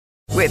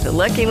With the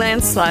Lucky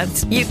Land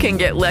Slots, you can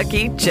get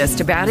lucky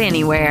just about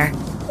anywhere.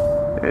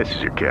 This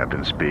is your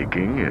captain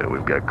speaking.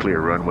 We've got clear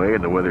runway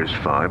and the weather's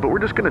fine, but we're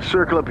just going to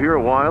circle up here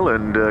a while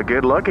and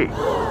get lucky.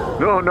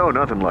 No,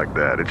 nothing like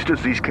that. It's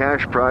just these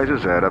cash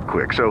prizes add up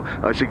quick. So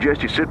I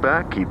suggest you sit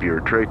back, keep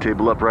your tray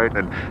table upright,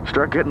 and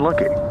start getting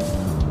lucky.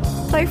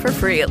 Play for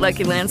free at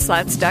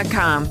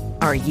LuckyLandSlots.com.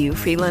 Are you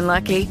feeling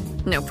lucky?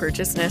 No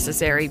purchase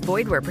necessary.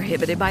 Void where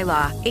prohibited by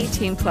law.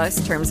 18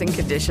 plus terms and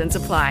conditions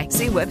apply.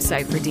 See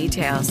website for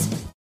details.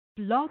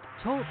 Blog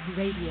Talk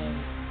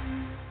Radio.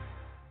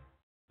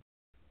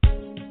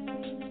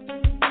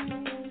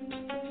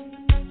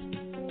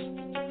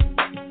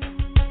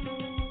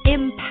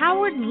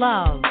 Empowered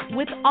Love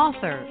with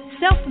author,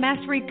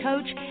 self-mastery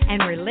coach,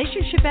 and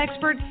relationship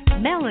expert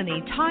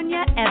Melanie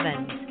Tanya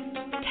Evans.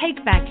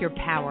 Take back your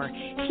power,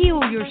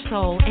 heal your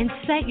soul, and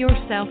set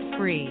yourself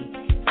free.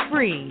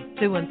 Free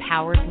through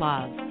Empowered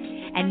Love.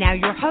 And now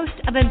your host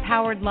of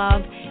Empowered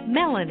Love,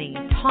 Melanie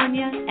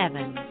Tanya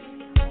Evans.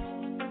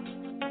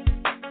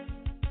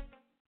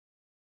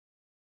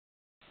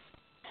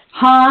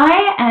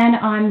 Hi, and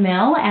I'm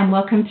Mel, and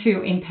welcome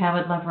to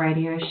Empowered Love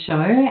Radio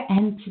Show.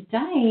 And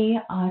today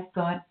I've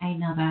got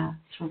another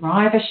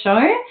Thriver Show,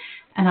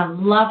 and I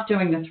love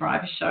doing the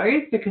Thriver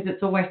shows because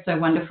it's always so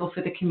wonderful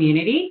for the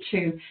community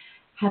to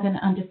have an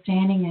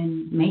understanding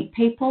and meet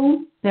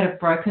people that have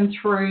broken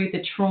through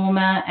the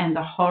trauma and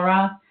the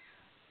horror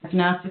of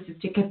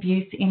narcissistic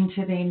abuse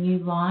into their new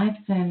lives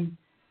and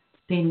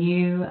their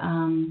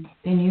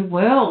new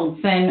worlds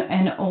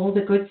and all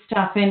the good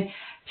stuff. And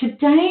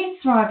today's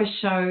Thriver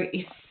Show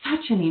is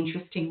such an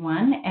interesting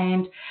one.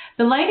 And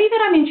the lady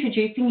that I'm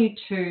introducing you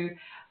to,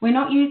 we're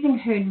not using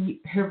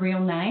her real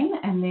name,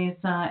 and there's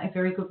a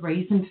very good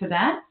reason for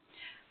that.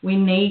 We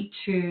need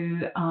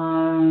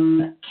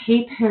to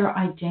keep her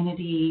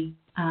identity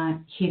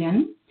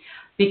hidden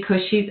because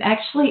she's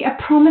actually a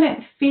prominent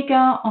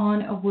figure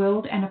on a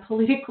world and a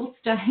political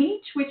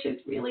stage, which is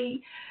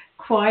really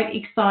quite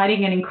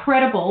exciting and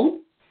incredible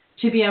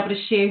to be able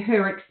to share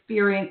her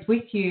experience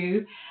with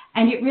you.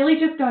 And it really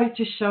just goes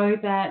to show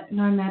that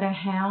no matter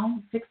how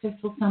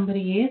successful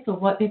somebody is or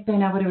what they've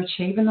been able to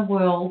achieve in the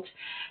world,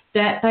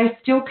 that they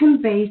still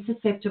can be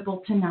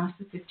susceptible to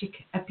narcissistic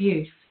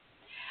abuse.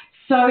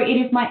 So it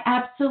is my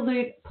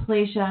absolute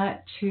pleasure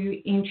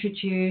to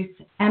introduce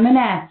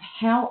Aminath.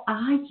 How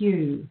are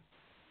you?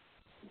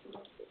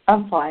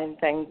 I'm fine,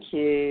 thank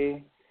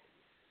you.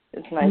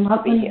 It's nice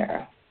to be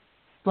here.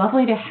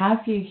 Lovely to have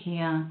you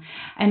here.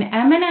 And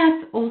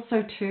Aminath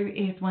also, too,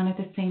 is one of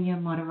the senior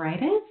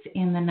moderators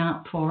in the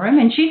NARP Forum.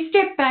 And she's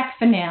stepped back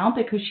for now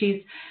because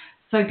she's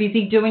so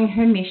busy doing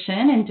her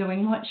mission and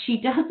doing what she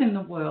does in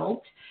the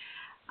world.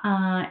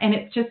 And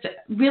it's just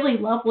really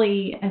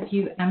lovely of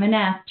you,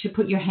 Aminath, to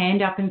put your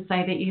hand up and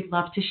say that you'd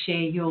love to share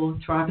your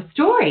Thriver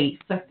story.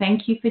 So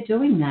thank you for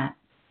doing that.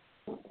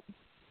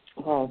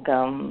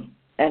 Welcome.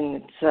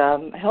 And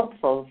it's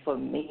helpful for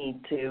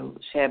me to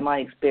share my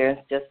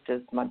experience just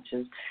as much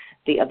as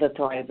the other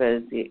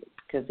Thrivers,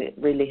 because it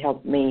really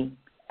helped me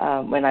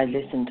when I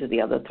listen to the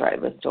other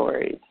Thriver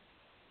stories.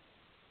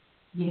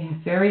 Yeah,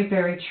 very,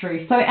 very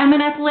true. So,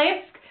 Aminath,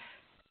 let's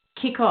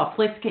kick off.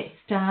 Let's get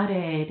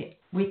started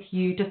with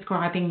you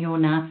describing your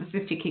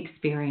narcissistic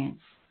experience.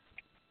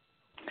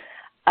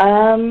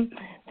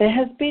 There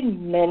has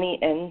been many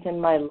ends in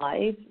my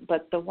life,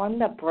 but the one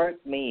that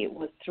broke me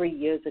was 3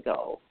 years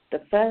ago. The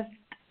first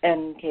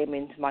end came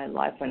into my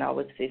life when I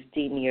was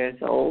 15 years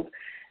old,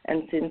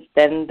 and since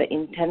then the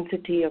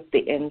intensity of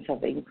the ends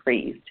have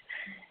increased.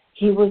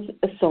 He was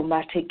a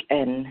somatic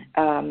end.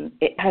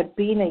 It had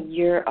been a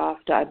year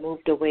after I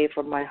moved away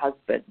from my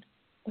husband.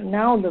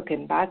 Now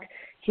looking back,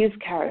 his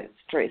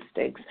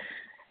characteristics,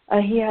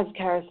 he has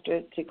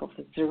characteristic of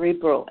a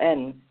cerebral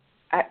end,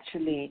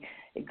 actually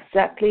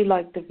exactly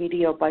like the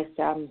video by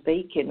Sam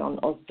Bacon on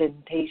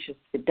ostentatious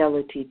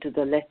fidelity to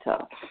the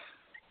letter.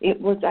 It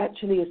was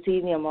actually a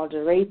senior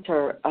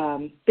moderator,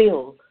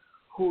 Phil,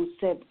 who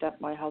said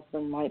that my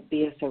husband might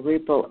be a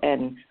cerebral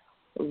end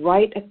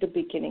right at the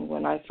beginning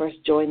when I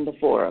first joined the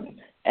forum.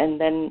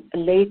 And then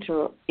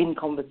later in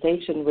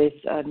conversation with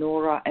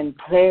Nora and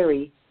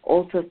Clary,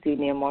 also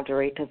senior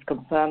moderators,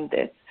 confirmed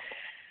this.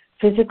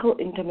 Physical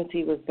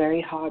intimacy was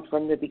very hard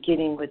from the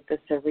beginning with the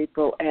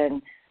cerebral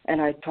end,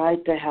 and I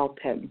tried to help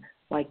him,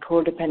 my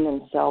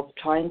codependent self,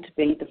 trying to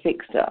be the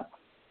fixer.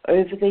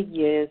 Over the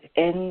years,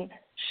 N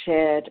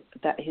shared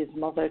that his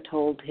mother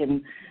told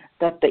him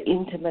that the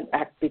intimate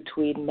act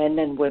between men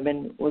and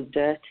women was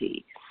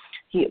dirty.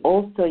 He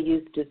also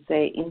used to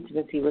say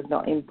intimacy was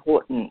not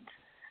important.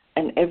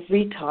 And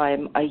every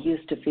time I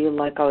used to feel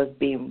like I was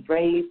being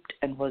raped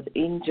and was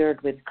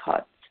injured with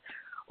cuts.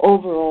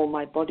 Overall,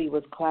 my body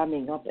was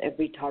clamming up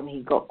every time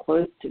he got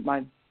close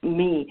to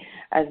me,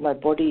 as my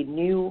body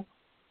knew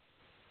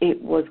it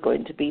was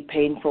going to be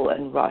painful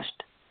and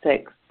rushed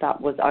sex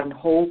that was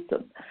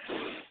unwholesome.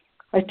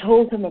 I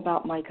told him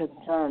about my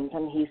concerns,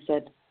 and he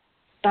said,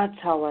 "That's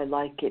how I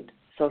like it,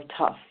 so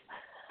tough."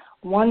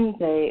 One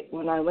day,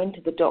 when I went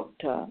to the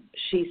doctor,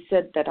 she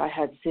said that I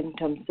had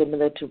symptoms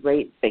similar to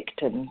rape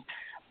victims,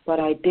 but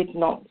I did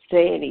not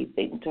say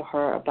anything to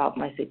her about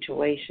my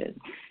situation.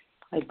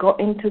 I got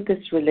into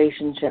this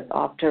relationship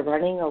after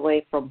running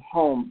away from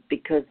home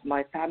because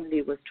my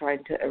family was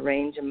trying to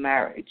arrange a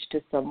marriage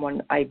to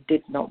someone I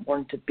did not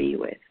want to be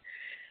with.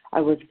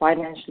 I was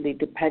financially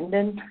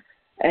dependent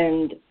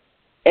and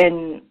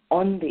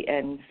on the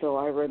end, so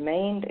I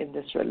remained in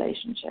this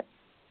relationship.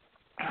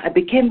 I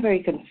became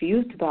very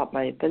confused about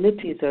my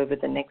abilities over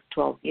the next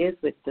 12 years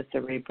with the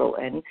Cerebral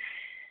N.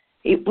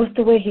 It was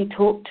the way he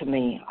talked to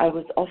me. I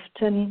was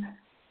often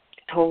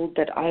told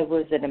that I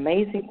was an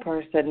amazing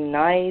person,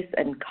 nice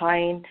and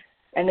kind,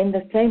 and in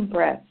the same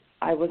breath,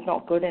 I was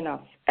not good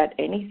enough at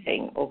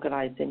anything,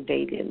 organizing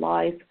daily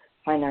life,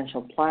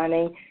 financial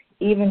planning,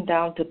 even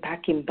down to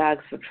packing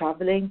bags for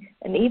traveling,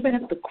 and even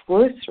at the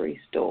grocery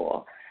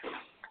store.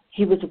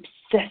 He was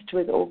obsessed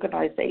with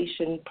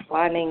organization,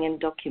 planning, and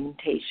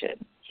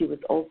documentation. He was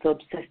also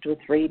obsessed with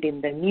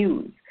reading the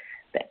news.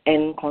 The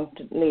N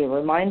constantly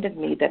reminded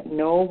me that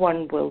no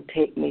one will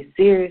take me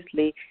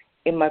seriously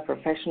in my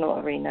professional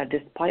arena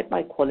despite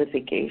my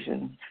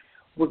qualifications,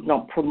 would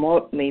not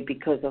promote me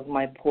because of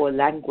my poor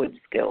language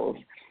skills.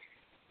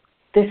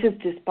 This is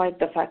despite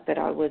the fact that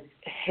I was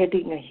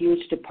heading a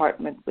huge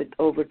department with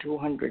over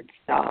 200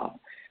 staff.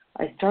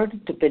 I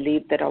started to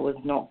believe that I was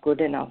not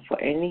good enough for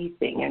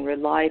anything and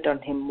relied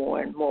on him more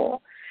and more.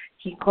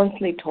 He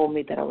constantly told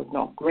me that I was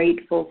not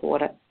grateful for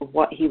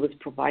what he was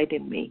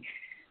providing me.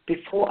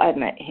 Before I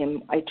met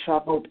him, I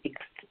traveled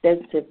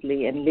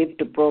extensively and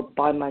lived abroad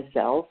by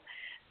myself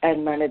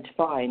and managed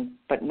fine,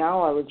 but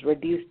now I was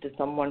reduced to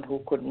someone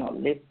who could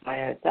not live by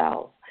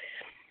herself.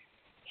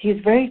 He's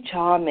very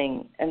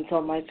charming, and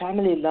so my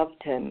family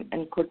loved him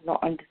and could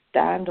not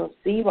understand or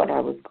see what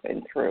I was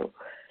going through.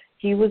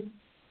 He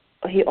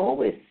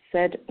always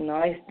said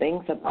nice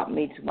things about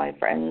me to my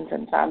friends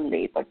and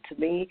family, but to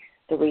me,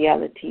 the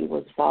reality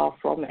was far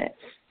from it.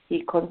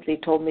 He constantly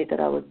told me that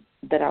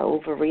I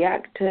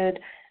overreacted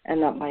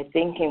and that my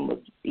thinking was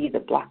either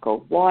black or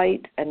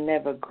white and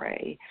never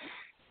gray.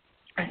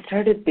 I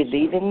started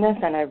believing this,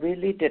 and I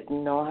really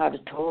didn't know how to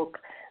talk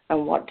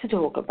and what to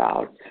talk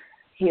about.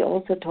 He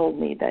also told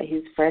me that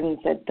his friends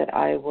said that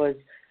I was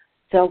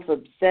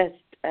self-obsessed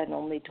and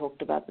only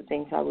talked about the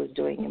things I was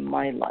doing in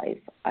my life.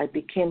 I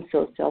became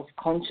so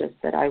self-conscious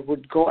that I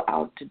would go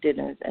out to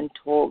dinners and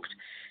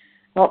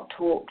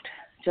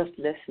just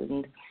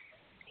listened.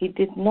 He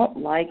did not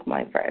like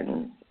my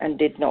friends and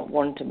did not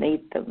want to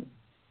meet them.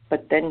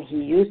 But then he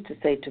used to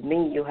say to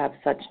me, "You have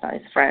such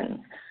nice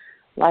friends."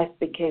 Life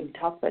became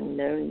tough and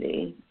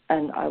lonely,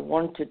 and I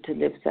wanted to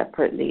live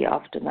separately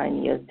after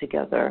 9 years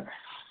together.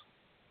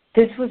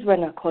 This was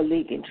when a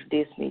colleague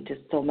introduced me to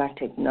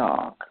Somatic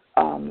Narc.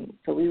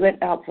 So we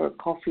went out for a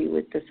coffee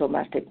with the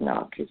Somatic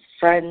Narc, his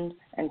friend,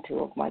 and two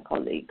of my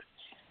colleagues.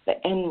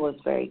 The N was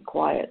very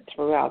quiet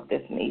throughout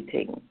this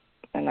meeting,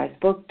 and I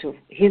spoke to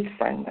his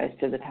friend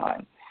most of the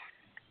time.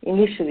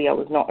 Initially, I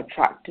was not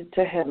attracted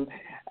to him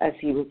as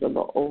he was a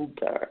lot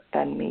older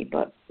than me,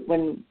 but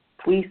when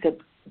we said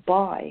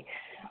bye,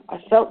 I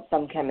felt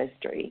some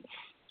chemistry.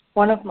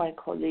 One of my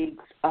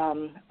colleagues,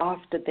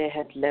 after they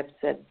had left,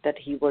 said that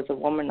he was a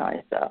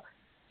womanizer,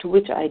 to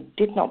which I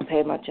did not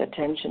pay much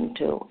attention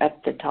to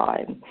at the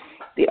time.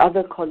 The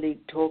other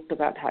colleague talked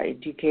about how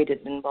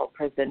educated and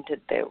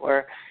well-presented they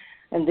were,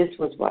 and this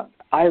was what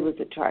I was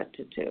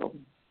attracted to.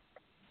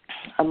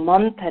 A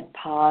month had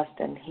passed,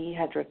 and he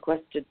had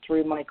requested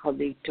through my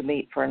colleague to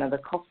meet for another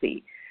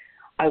coffee.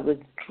 I was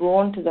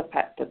drawn to the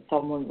fact that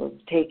someone was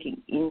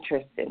taking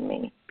interest in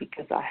me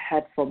because I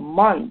had for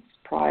months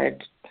prior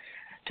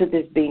to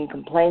this been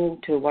complaining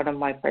to one of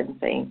my friends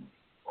saying,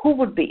 "Who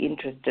would be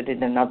interested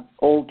in an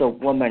older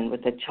woman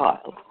with a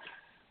child?"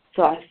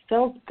 So I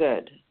felt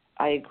good.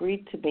 I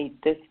agreed to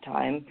meet this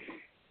time.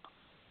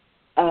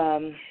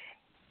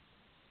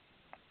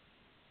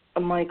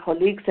 My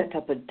colleague set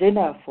up a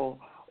dinner for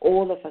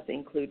all of us,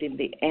 including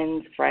the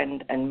N's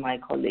friend and my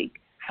colleague.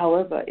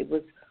 However, it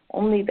was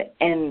only the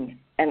N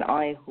and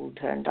I who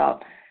turned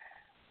up.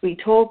 We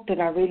talked,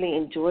 and I really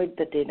enjoyed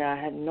the dinner. I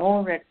had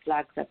no red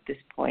flags at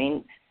this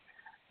point,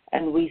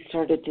 and we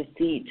started to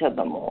see each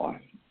other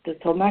more. The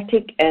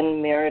Somatic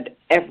N mirrored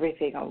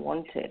everything I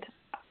wanted.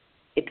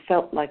 It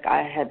felt like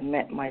I had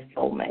met my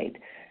soulmate.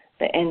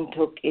 The N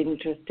took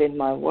interest in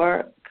my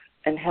work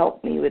and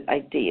helped me with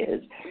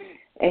ideas,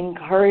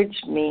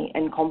 encouraged me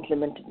and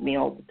complimented me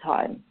all the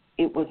time.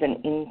 It was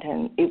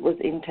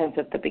intense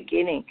at the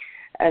beginning,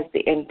 as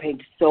the N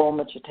paid so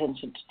much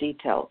attention to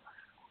detail.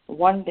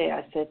 One day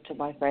I said to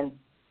my friend,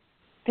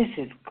 "This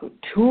is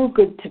too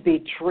good to be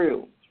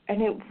true,"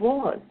 and it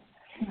was.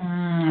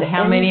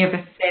 How many of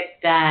us said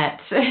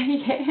that?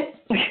 Yes.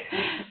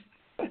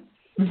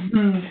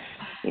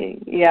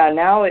 Yeah,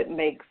 now it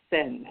makes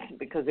sense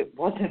because it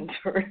wasn't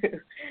true.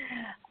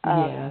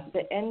 Yeah.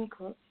 The N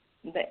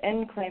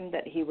claimed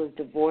that he was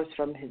divorced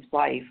from his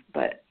wife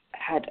but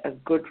had a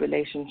good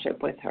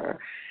relationship with her.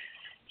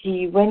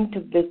 He went to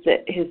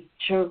visit his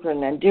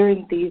children, and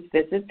during these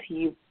visits,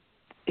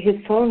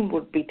 his phone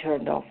would be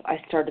turned off. I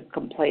started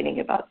complaining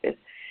about this.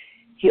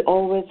 He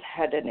always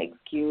had an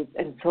excuse,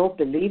 and so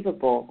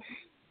believable.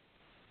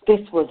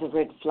 this was a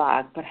red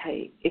flag, but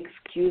I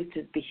excused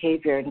his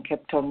behavior and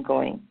kept on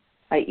going.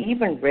 I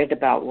even read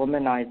about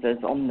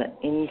womanizers on the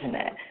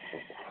internet,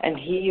 and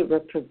he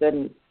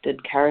represented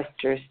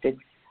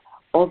characteristics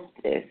of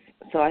this.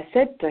 So I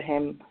said to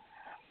him,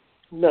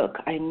 look,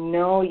 I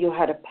know you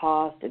had a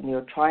past and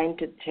you're trying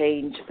to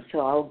change,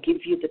 so I'll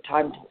give you the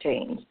time to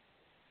change.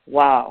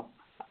 Wow,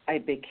 I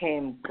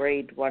became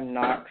grade 1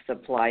 narc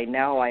supply.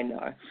 Now I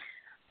know.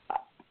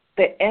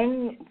 The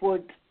N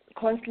would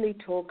constantly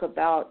talk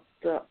about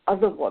the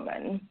other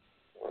women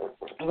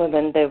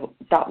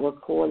that were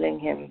calling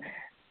him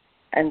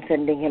and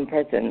sending him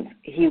presents.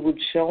 He would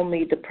show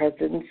me the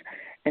presents,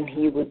 and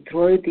he would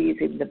throw these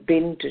in the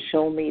bin to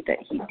show me that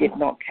he did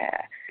not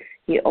care.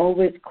 He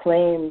always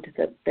claimed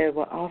that they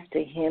were after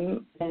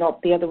him and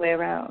not the other way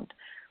around.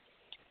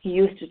 He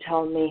used to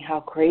tell me how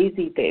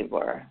crazy they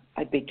were.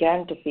 I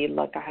began to feel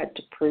like I had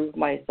to prove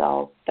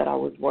myself that I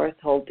was worth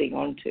holding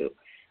on to.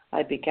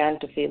 I began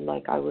to feel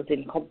like I was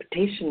in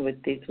competition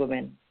with these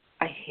women.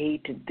 I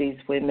hated these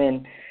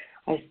women.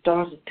 I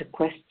started to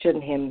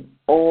question him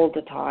all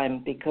the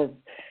time because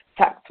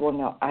facts were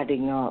not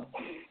adding up.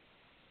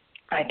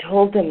 I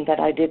told him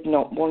that I did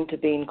not want to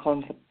be in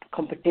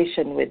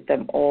competition with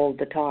them all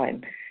the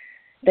time.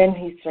 Then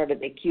he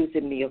started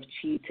accusing me of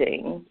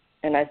cheating,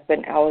 and I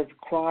spent hours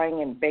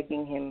crying and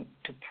begging him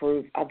to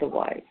prove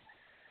otherwise.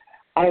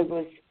 I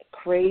was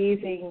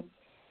craving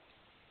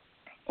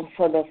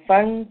for the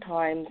fun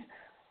times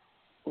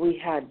we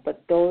had,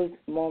 but those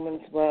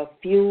moments were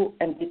few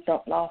and did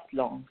not last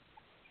long.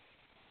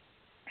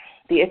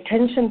 The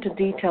attention to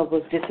detail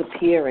was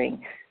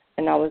disappearing,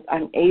 and I was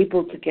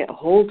unable to get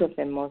hold of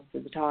him most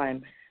of the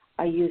time.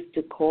 I used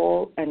to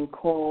call and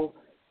call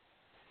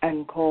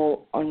and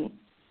call on,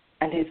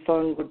 and his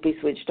phone would be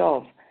switched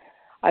off.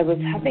 I was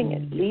having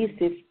at least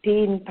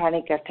 15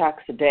 panic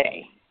attacks a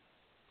day.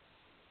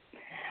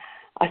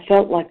 I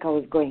felt like I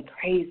was going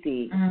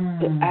crazy.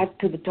 To add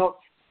to the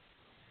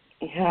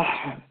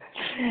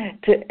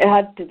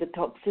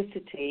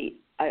toxicity,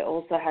 I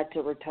also had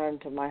to return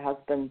to my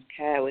husband's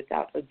care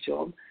without a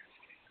job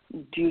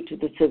due to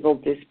the civil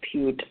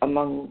dispute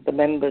among the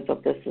members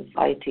of the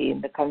society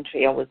in the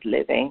country I was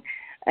living,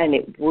 and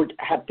it would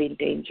have been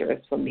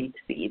dangerous for me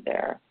to be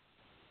there.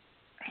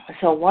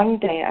 So one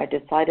day I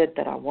decided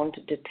that I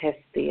wanted to test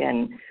the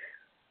end.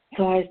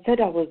 So I said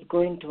I was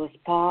going to a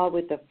spa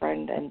with a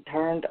friend and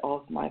turned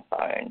off my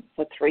phone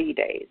for 3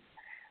 days.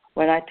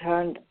 When I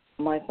turned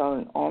my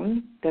phone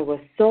on, there were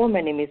so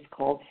many missed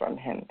calls from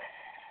him.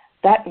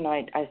 That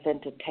night I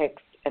sent a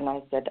text and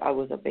I said I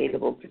was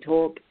available to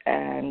talk,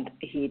 and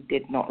he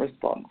did not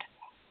respond.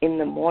 In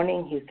the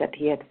morning he said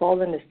he had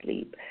fallen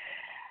asleep.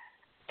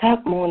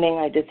 That morning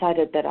I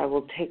decided that I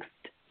will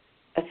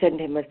send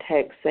him a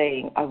text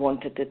saying I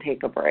wanted to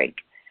take a break.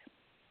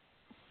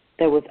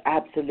 There was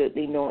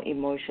absolutely no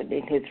emotion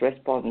in his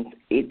response.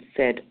 It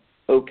said,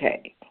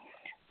 okay.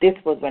 This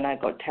was when I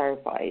got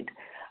terrified.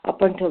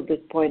 Up until this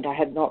point, I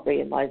had not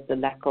realized the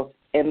lack of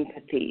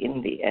empathy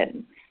in the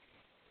end.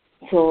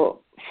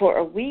 So for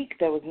a week,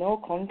 there was no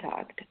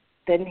contact.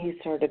 Then he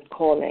started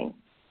calling.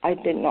 I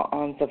did not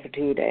answer for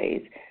 2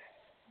 days.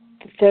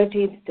 The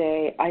 13th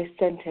day, I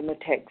sent him a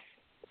text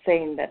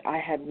saying that I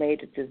had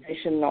made a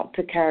decision not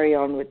to carry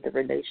on with the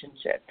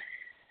relationship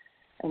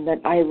and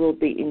that I will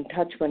be in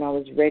touch when I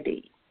was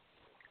ready.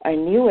 I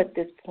knew at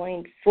this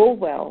point full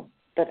well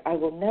that I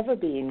will never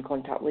be in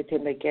contact with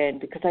him again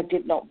because I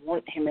did not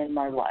want him in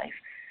my life.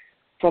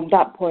 From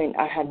that point,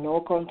 I had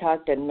no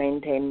contact and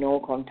maintained no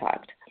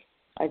contact.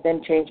 I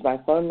then changed my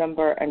phone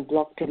number and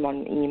blocked him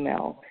on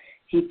email.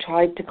 He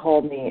tried to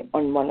call me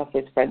on one of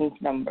his friend's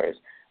numbers,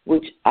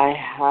 which I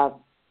have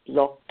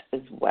blocked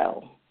as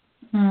well.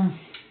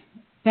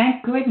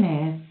 Thank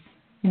goodness.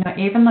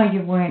 Even though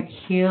you weren't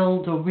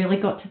healed or really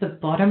got to the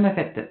bottom of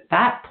it at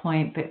that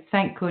point, but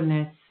thank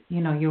goodness,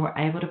 you were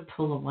able to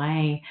pull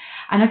away.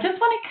 And I just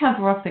want to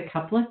cover off a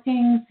couple of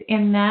things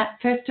in that.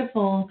 First of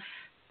all,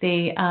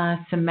 the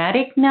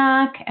somatic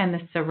narc and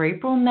the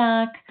cerebral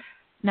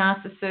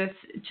narcissist.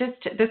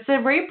 The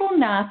cerebral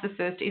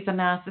narcissist is a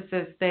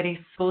narcissist that is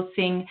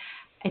sourcing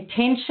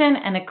attention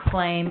and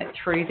acclaim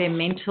through their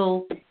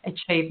mental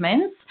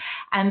achievements.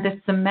 And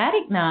the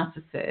somatic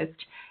narcissist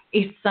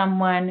is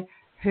someone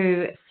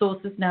who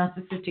sources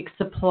narcissistic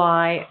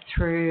supply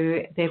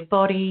through their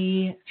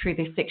body, through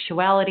their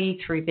sexuality,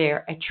 through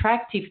their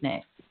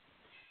attractiveness.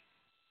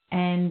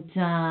 And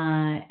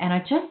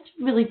I just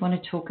really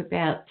want to talk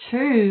about,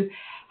 too,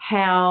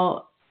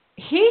 how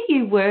here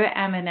you were,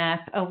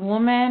 Aminath, a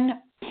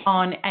woman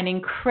on an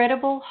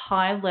incredible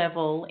high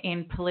level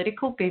in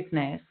political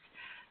business,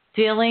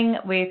 dealing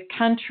with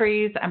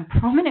countries and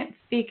prominent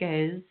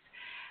figures,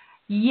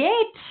 yet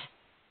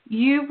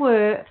you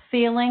were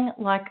feeling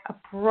like a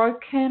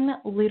broken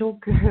little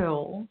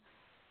girl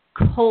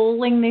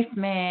calling this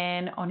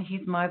man on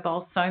his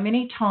mobile so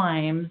many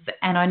times.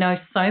 And I know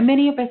so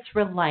many of us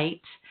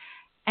relate,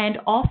 and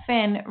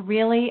often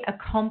really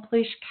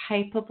accomplished,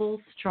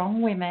 capable,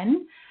 strong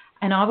women,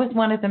 and I was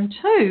one of them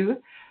too,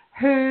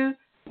 who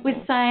was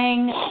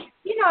saying,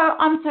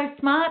 I'm so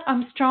smart,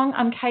 I'm strong,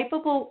 I'm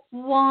capable.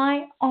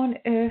 Why on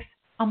earth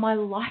am I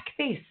like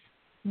this?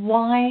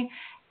 Why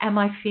am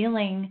I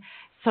feeling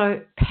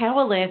so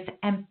powerless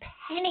and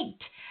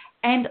panicked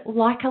and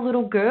like a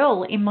little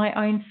girl in my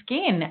own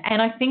skin?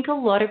 And I think a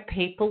lot of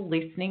people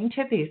listening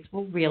to this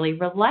will really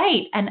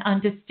relate and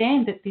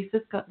understand that this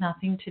has got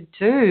nothing to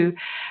do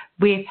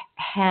with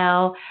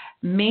how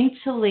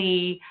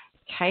mentally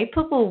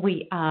capable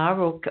we are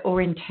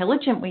or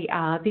intelligent we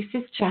are. This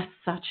is just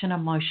such an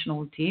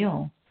emotional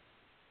deal.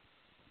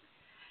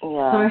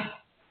 Yeah,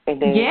 so,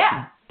 it is.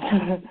 Yeah.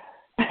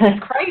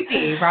 It's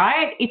crazy,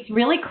 right? It's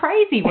really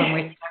crazy when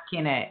we're stuck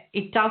in it.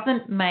 It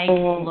doesn't make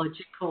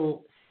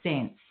logical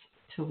sense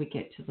till we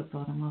get to the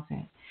bottom of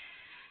it.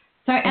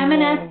 So,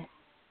 Aminath,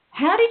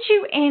 how did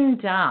you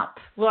end up,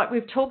 like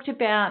we've talked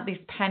about this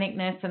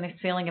panicness and this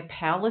feeling of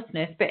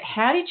powerlessness, but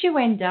how did you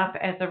end up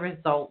as a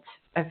result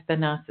of the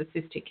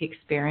narcissistic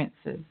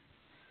experiences?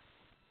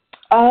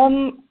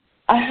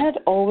 I had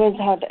always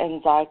had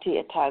anxiety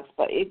attacks,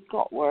 but it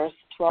got worse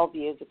 12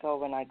 years ago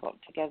when I got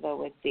together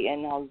with the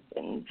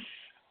husband.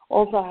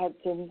 Also, I had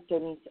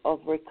symptoms of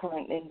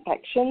recurrent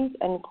infections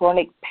and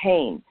chronic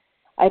pain.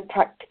 I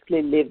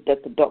practically lived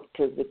at the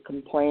doctors with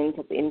complaints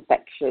of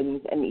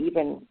infections and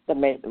even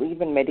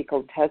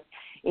medical tests,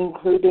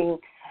 including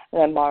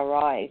an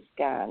MRI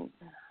scan.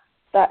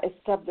 That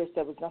established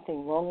there was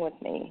nothing wrong with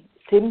me.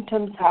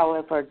 Symptoms,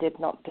 however, did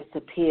not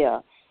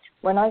disappear.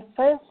 When I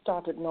first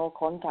started no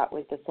contact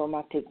with the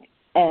somatic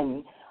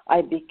M,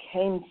 I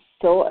became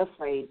so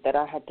afraid that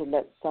I had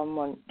let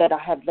someone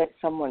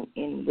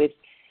in with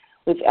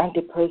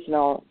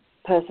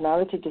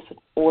personality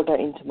disorder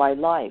into my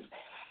life.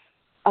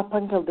 Up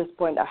until this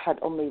point, I had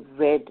only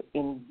read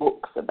in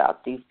books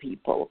about these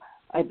people.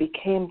 I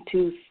became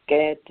too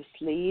scared to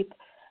sleep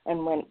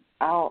and went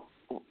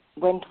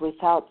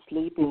without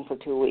sleeping for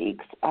 2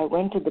 weeks. I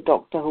went to the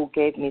doctor who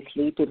gave me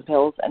sleeping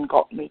pills and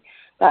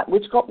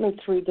which got me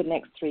through the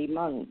next 3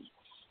 months.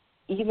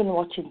 Even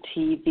watching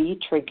TV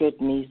triggered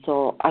me,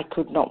 so I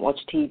could not watch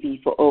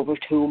TV for over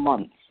 2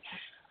 months.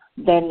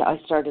 Then I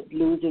started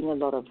losing a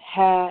lot of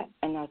hair,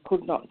 and I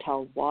could not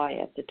tell why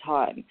at the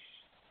time.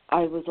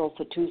 I was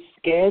also too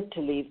scared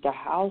to leave the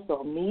house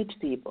or meet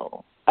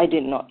people. I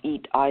did not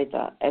eat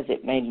either, as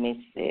it made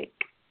me sick.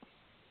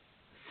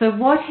 So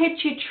what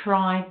had you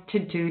tried to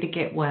do to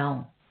get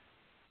well?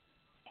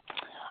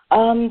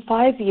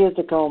 5 years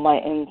ago, my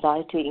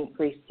anxiety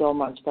increased so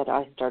much that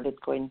I started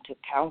going to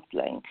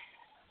counseling.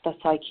 The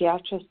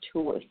psychiatrist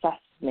who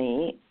assessed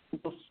me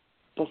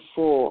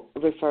before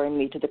referring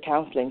me to the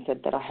counseling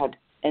said that I had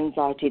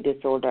anxiety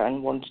disorder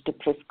and wanted to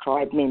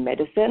prescribe me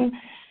medicine.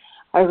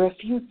 I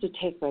refused to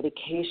take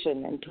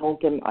medication and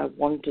told him I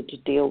wanted to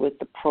deal with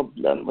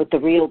the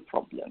real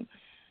problem.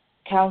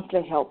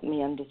 Counseling helped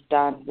me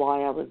understand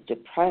why I was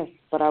depressed,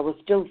 but I was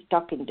still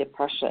stuck in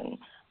depression.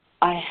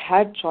 I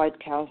had tried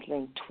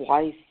counseling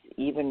twice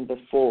even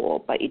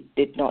before, but it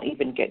did not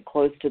even get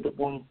close to the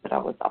wounds that I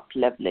was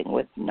up-leveling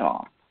with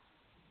now.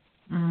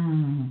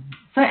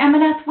 So,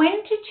 Aminath,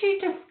 when did you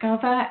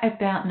discover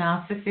about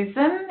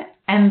narcissism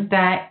and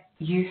that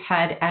you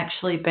had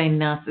actually been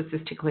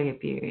narcissistically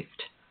abused?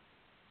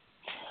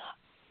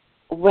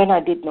 When I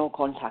did no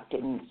contact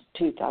in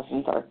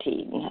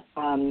 2013,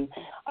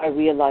 I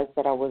realized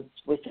that I was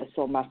with a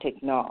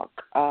somatic narc.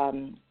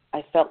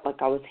 I felt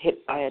like I was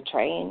hit by a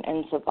train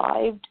and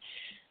survived.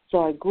 So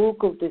I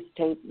Googled this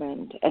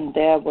statement, and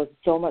there was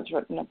so much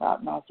written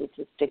about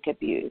narcissistic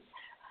abuse.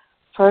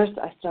 First,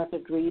 I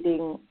started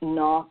reading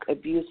narc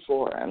abuse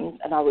forums,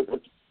 and I was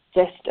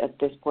obsessed at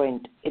this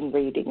point in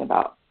reading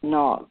about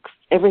narcs,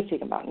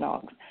 everything about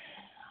narcs.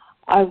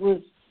 I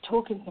was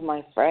talking to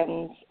my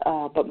friends,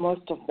 but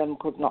most of them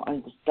could not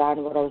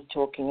understand what I was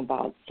talking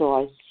about, so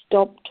I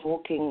stopped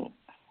talking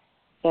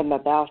them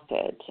about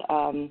it.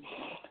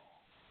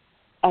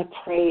 I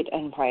prayed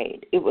and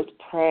prayed. It was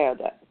prayer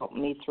that got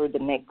me through the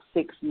next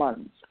 6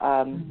 months.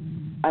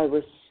 I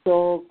was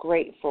so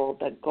grateful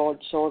that God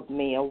showed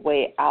me a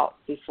way out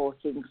before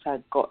things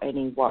had got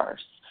any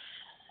worse.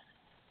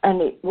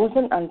 And it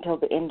wasn't until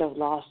the end of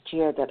last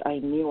year that I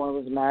knew I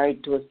was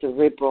married to a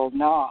cerebral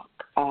narc.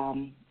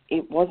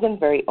 It wasn't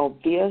very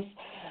obvious,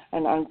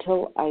 and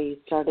until I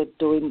started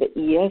doing the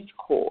ES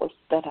course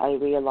that I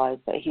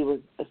realized that he was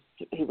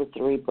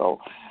cerebral.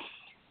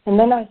 And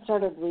then I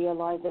started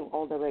realizing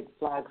all the red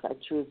flags I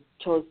chose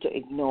to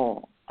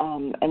ignore.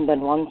 And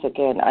then once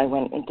again, I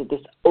went into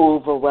this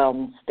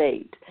overwhelmed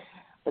state.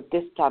 But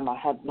this time I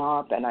had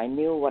NARP and I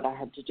knew what I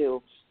had to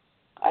do.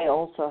 I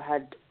also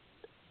had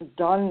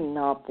done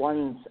NARP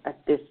once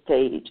at this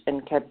stage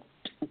and kept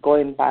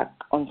going back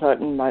on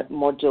certain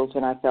modules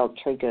when I felt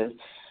triggered.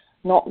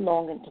 Not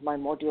long into my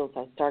modules,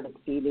 I started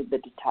feeling the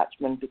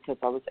detachment because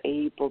I was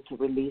able to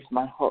release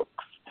my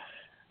hooks.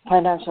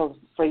 Financial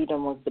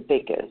freedom was the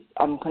biggest.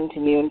 I'm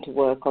continuing to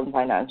work on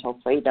financial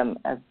freedom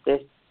as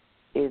this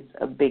is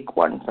a big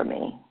one for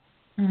me.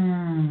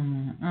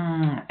 And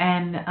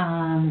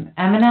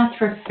Aminath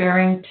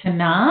referring to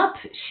NARP,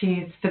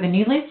 she's, for the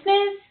new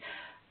listeners,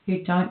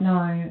 who don't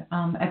know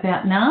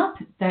about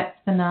NARP, that's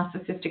the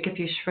Narcissistic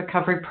Abuse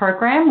Recovery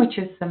Program, which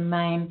is the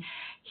main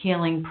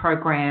healing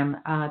program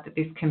that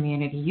this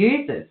community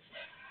uses.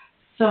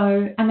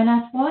 So,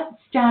 Aminath, what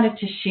started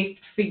to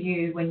shift for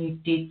you when you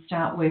did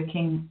start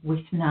working with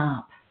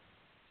NARP?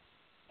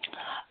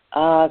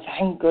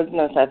 Thank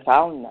goodness I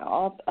found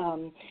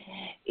NARP.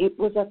 It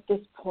was at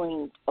this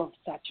point of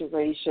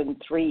saturation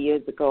 3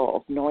 years ago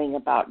of knowing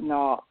about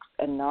NARC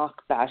and NARC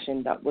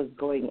bashing that was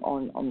going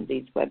on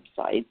these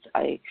websites.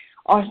 I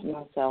asked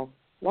myself,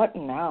 what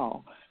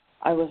now?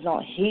 I was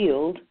not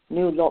healed,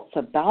 knew lots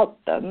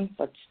about them,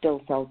 but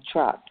still felt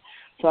trapped.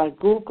 So I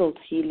Googled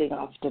healing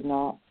after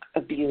NARC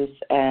abuse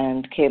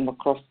and came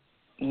across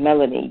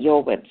Melanie,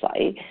 your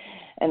website,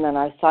 and then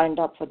I signed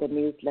up for the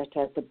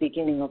newsletter at the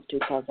beginning of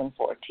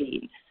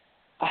 2014.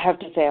 I have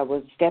to say I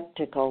was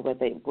skeptical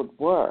whether it would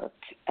work,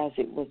 as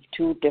it was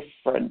too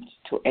different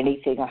to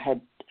anything I had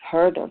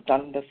heard or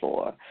done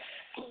before.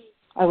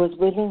 I was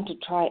willing to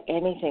try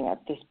anything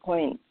at this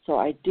point, so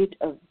I did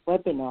a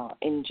webinar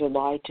in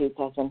July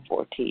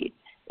 2014.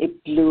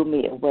 It blew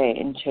me away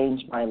and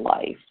changed my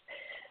life.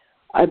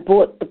 I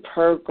bought the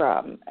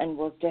program and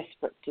was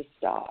desperate to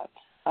start.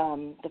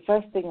 The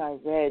first thing I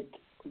read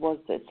was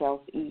the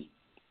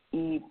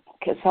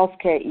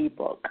self-care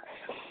ebook.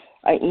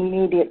 I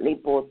immediately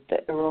bought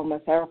the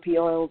aromatherapy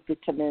oil,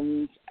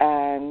 vitamins,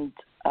 and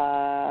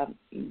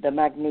the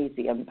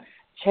magnesium,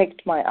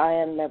 checked my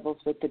iron levels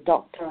with the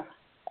doctor,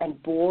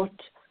 and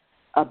bought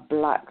a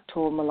black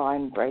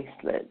tourmaline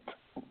bracelet.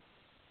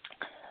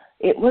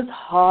 It was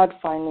hard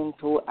finding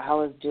 2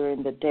 hours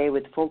during the day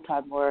with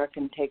full-time work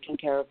and taking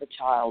care of a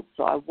child,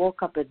 so I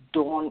woke up at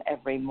dawn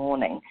every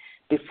morning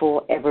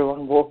before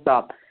everyone woke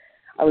up.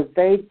 I was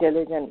very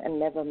diligent and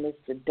never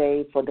missed a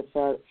day for the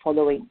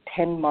following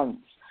 10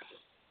 months.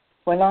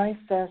 When I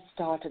first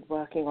started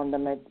working on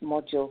the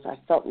modules, I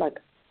felt like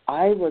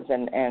I was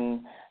an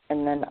N,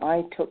 and then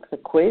I took the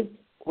quiz,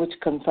 which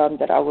confirmed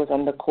that I was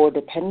on the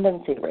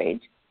codependency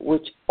range,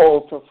 which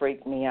also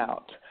freaked me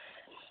out.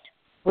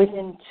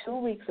 Within 2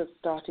 weeks of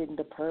starting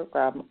the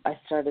program, I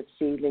started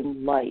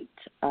feeling light.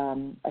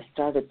 I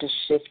started to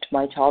shift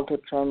my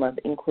childhood traumas,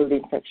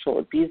 including sexual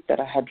abuse that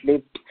I had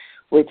lived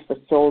with for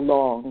so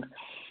long.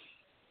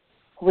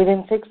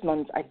 Within 6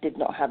 months, I did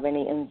not have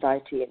any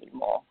anxiety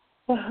anymore.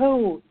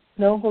 Woohoo!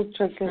 No whole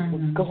triggers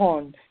was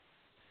gone.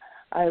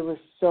 I was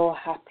so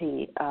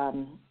happy.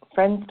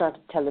 Friends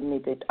started telling me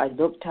that I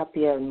looked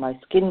happier and my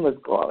skin was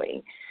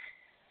glowing.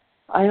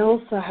 I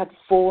also had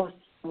 4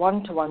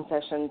 one-to-one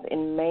sessions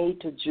in May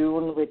to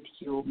June with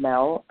you,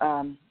 Mel,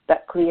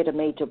 that cleared a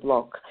major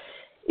block.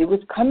 It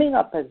was coming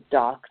up as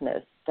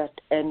darkness that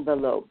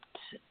enveloped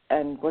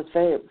and was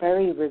very,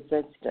 very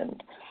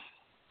resistant.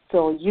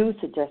 So you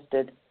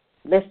suggested,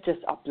 let's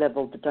just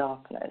up-level the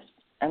darkness.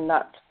 And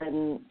that's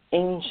when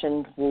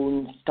ancient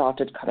wounds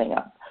started coming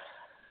up.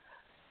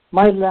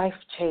 My life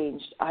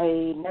changed.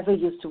 I never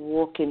used to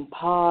walk in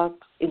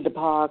the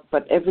park,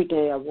 but every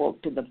day I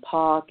walked in the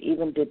park,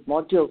 even did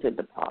modules in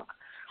the park.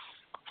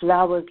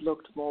 Flowers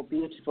looked more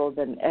beautiful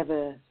than they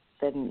ever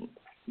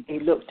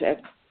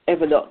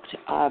looked.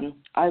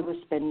 I was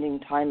spending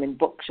time in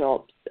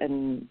bookshops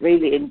and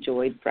really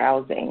enjoyed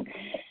browsing.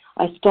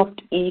 I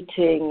stopped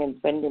eating and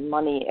spending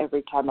money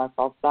every time I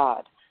felt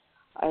bad.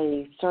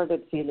 I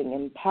started feeling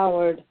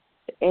empowered.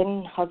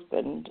 The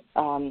husband,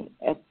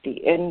 at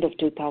the end of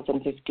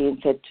 2015,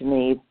 said to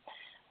me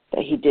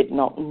that he did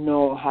not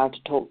know how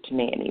to talk to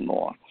me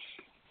anymore.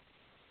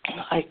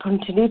 I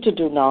continued to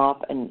do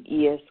NARP and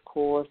ES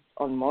course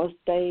on most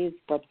days,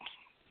 but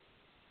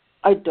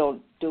I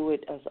don't do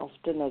it as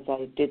often as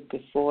I did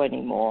before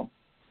anymore.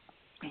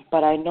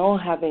 But I know,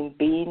 having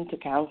been to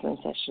counseling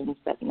sessions,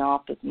 that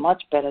NARP is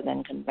much better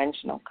than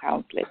conventional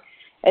counseling,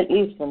 at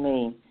least for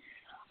me.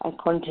 I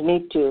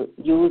continue to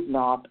use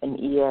NARP and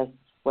ES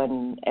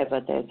whenever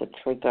there's a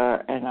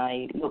trigger, and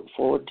I look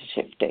forward to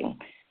shifting.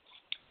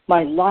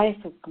 My life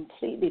has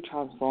completely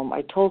transformed.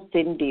 I told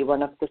Cindy,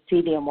 one of the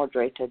senior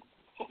moderators,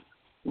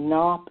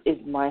 NARP is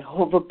my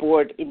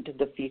hoverboard into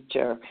the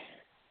future.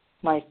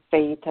 My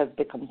faith has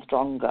become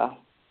stronger.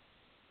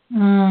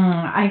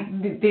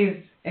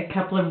 There's a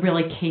couple of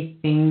really key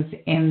things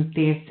in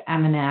this,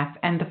 Aminath,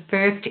 and the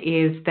first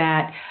is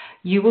that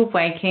you were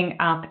waking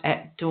up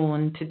at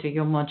dawn to do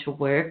your module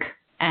work.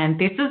 And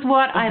this is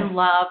what I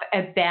love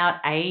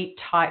about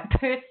A-type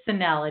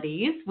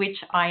personalities,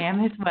 which I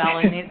am as well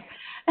in this,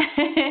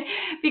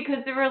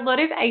 because there are a lot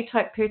of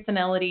A-type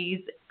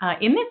personalities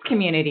in this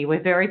community.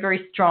 We're very,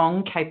 very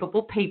strong,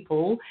 capable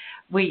people.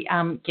 We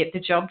get the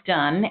job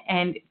done,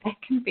 and that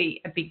can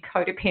be a big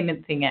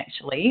codependent thing,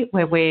 actually,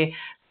 where we're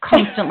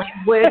constantly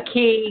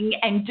working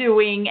and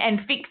doing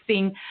and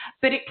fixing.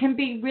 But it can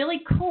be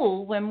really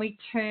cool when we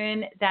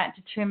turn that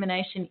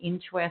determination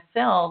into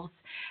ourselves.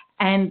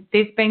 And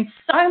there's been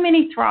so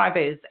many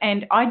thrivers,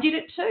 and I did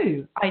it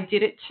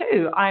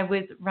too. I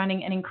was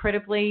running an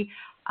incredibly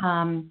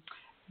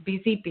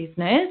busy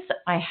business.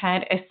 I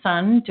had a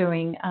son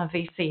doing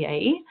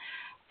VCE,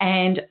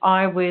 And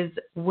I was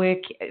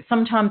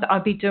sometimes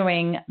I'd be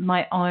doing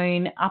my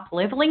own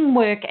up-leveling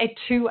work at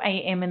 2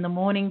 a.m. in the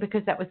morning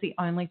because that was the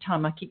only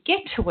time I could get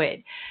to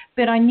it.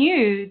 But I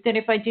knew that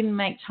if I didn't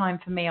make time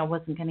for me, I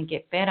wasn't going to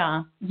get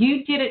better.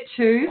 You did it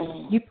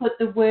too. You put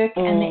the work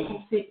and the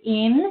effort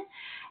in.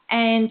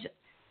 And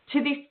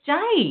to this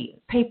day,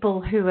 people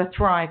who are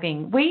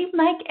thriving, we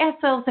make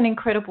ourselves an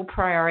incredible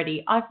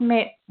priority. I've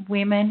met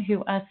women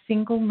who are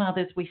single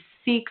mothers with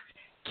 6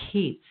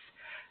 kids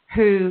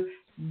who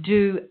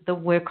do the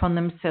work on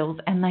themselves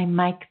and they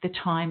make the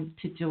time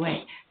to do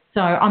it.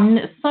 So I'm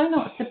so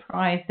not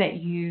surprised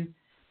that you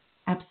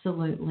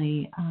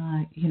absolutely,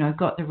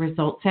 got the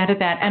results out of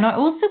that. And I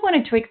also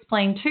wanted to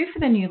explain too for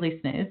the new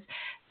listeners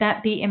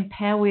that the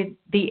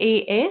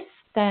ES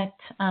that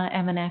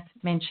Aminath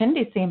mentioned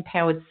is the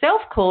Empowered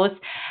Self course.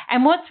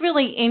 And what's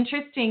really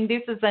interesting,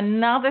 this is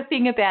another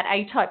thing about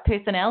A-type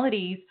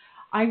personalities.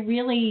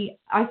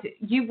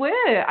 You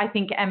were, I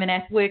think,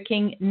 Aminath,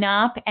 working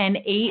NARP and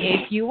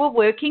ES. You were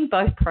working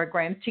both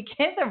programs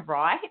together,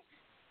 right?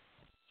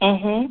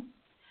 Mm-hmm.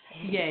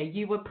 Yeah,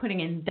 you were putting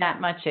in that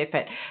much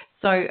effort.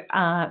 So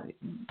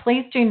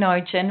please do know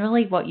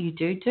generally what you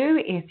do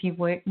is you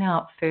work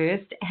NARP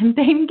first and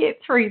then get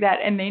through that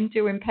and then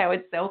do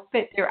Empowered Self.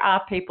 But there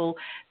are people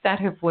that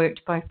have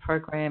worked both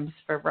programs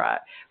for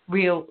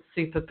real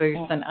super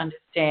boosts and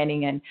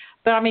understanding.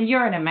 But, I mean,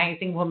 you're an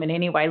amazing woman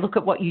anyway. Look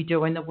at what you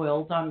do in the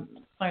world. I'm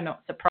so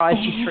not surprised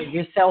you threw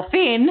yourself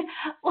in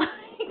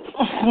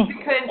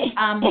because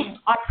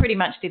I pretty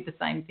much did the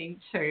same thing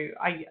too.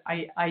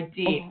 I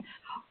did.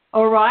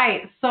 All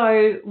right.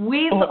 So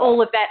with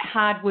all of that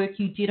hard work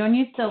you did on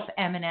yourself,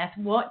 Aminath,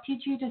 what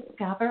did you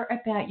discover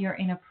about your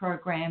inner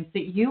programs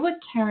that you were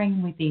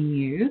carrying within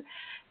you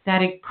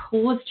that had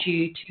caused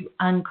you to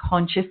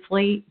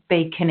unconsciously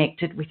be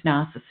connected with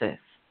narcissists?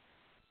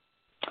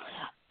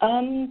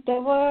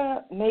 There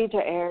were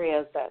major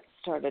areas that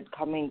started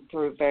coming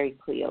through very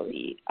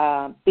clearly.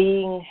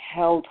 Being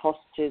held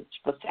hostage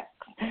for sex,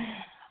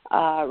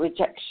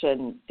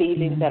 rejection,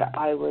 feeling that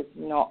I was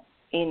not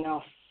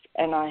enough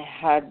and I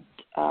had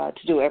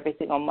to do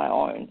everything on my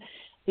own.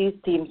 These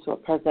themes were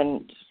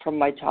present from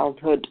my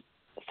childhood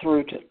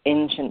through to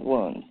ancient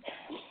wounds.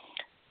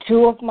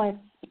 Two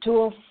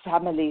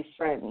family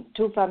friends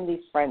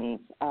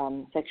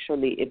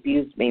sexually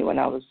abused me when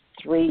I was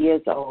 3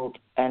 years old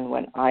and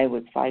when I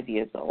was 5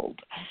 years old.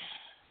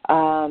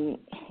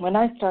 When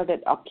I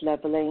started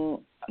up-leveling,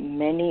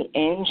 many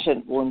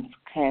ancient wounds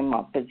came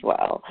up as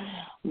well.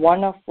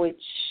 One of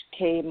which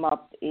came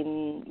up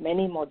in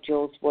many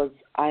modules was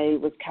I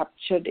was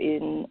captured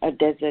in a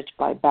desert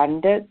by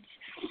bandits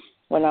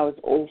when I was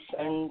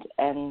orphaned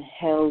and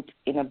held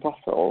in a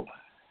brothel.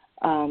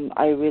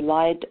 I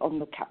relied on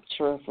the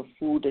capturer for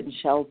food and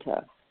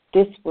shelter.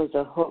 This was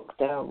a hook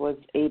that I was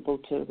able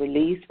to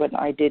release when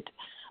I did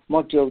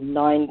module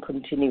 9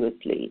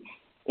 continuously.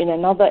 In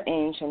another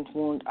ancient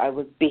wound, I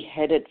was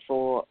beheaded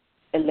for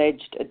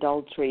alleged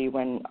adultery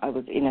when I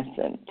was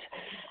innocent.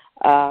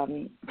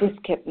 This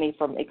kept me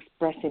from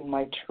expressing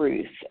my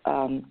truth.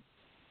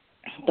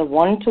 The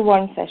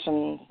one-to-one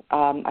sessions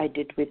I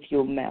did with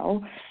you,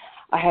 Mel,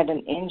 I had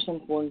an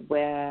ancient wound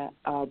where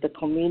the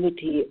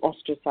community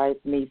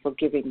ostracized me for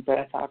giving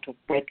birth out of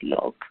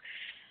wedlock.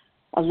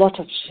 A lot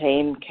of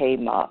shame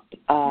came up.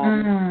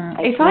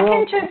 If I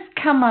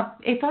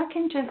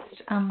can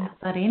just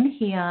butt in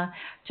here,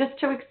 just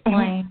to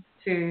explain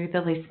to the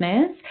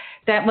listeners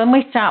that when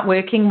we start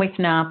working with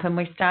NARP and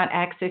we start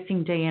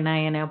accessing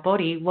DNA in our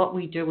body, what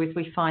we do is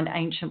we find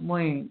ancient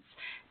wounds.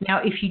 Now,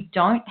 if you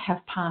don't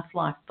have past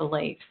life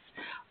beliefs,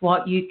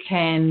 what you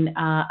can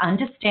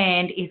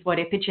understand is what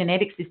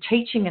epigenetics is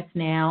teaching us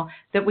now,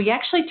 that we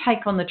actually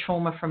take on the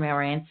trauma from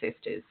our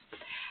ancestors.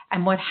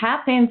 And what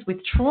happens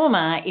with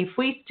trauma, if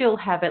we still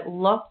have it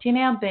locked in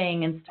our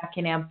being and stuck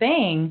in our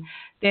being,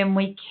 then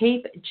we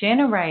keep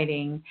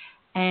generating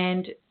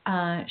and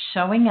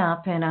showing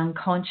up and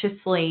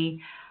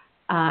unconsciously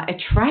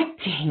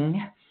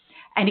attracting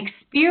and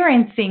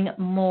experiencing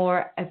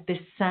more of the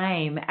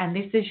same. And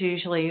this is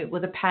usually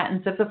where the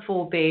patterns of the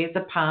forebears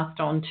are passed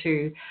on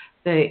to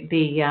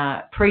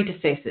the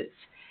predecessors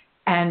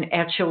and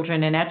our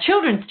children and our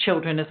children's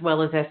children as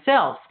well as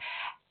ourselves.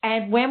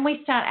 And when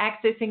we start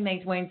accessing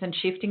these wounds and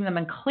shifting them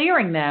and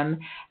clearing them,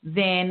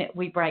 then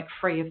we break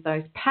free of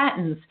those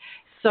patterns.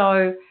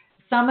 So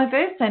some of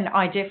us, and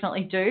I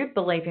definitely do,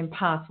 believe in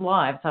past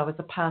lives. I was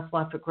a past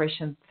life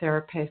regression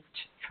therapist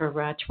for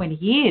 20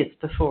 years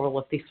before all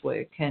of this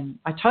work, and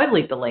I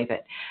totally believe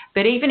it.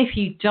 But even if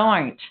you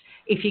don't,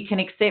 if you can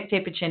accept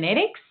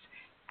epigenetics,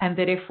 and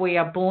that if we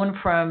are born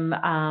from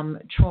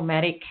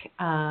traumatic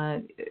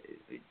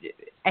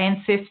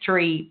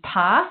ancestry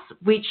past,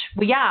 which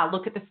we are,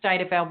 look at the state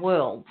of our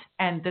world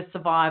and the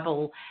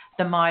survival,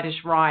 the might is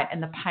right,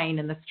 and the pain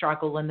and the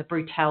struggle and the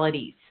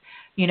brutalities.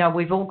 You know,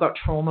 we've all got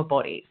trauma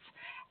bodies.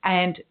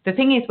 And the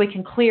thing is, we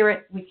can clear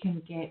it, we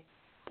can get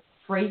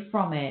free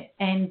from it.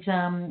 And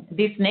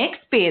this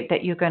next bit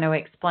that you're going to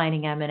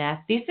explaining,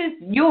 Aminath, this is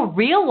your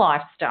real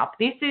life stuff.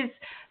 This is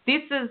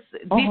This is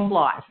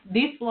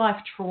this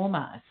life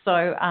trauma.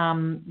 So,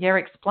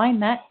 explain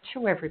that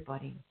to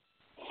everybody.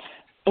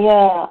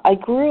 Yeah, I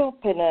grew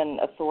up in an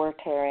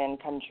authoritarian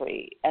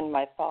country, and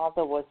my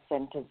father was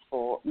sentenced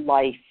for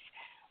life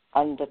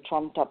under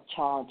trumped-up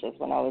charges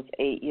when I was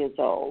 8 years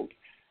old.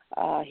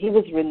 He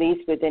was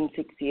released within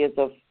 6 years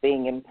of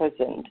being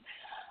imprisoned.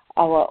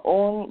 Our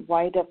own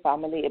wider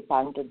family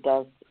abandoned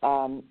us.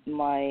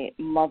 My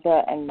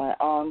mother and my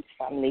aunt's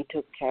family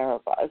took care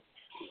of us.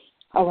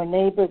 Our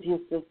neighbors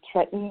used to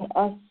threaten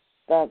us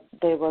that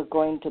they were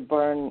going to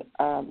burn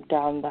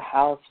down the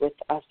house with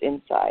us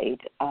inside.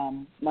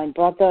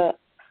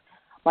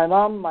 My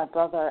mom, my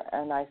brother,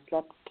 and I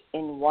slept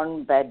in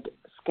one bed,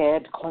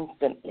 scared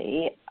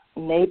constantly.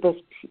 Neighbors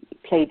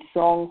played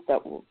songs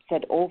that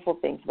said awful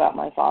things about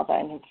my father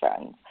and his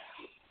friends.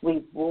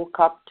 We woke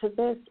up to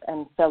this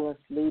and fell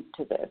asleep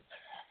to this.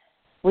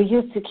 We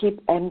used to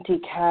keep empty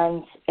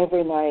cans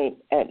every night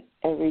at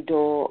every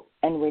door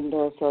and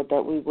window so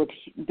that we would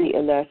be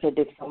alerted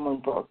if someone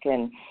broke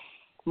in.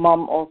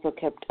 Mom also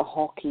kept a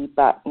hockey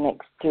bat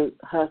next to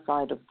her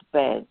side of the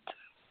bed.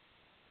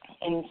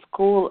 In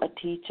school, a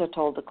teacher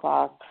told the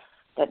class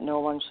that no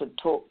one should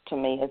talk to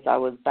me as I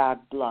was bad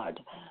blood.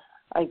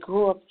 I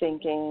grew up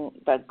thinking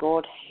that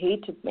God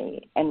hated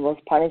me and was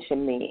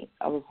punishing me.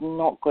 I was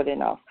not good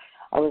enough.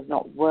 I was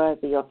not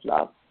worthy of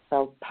love.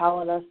 Felt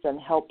powerless and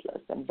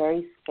helpless and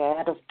very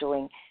scared of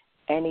doing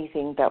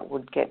anything that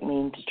would get me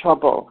into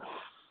trouble.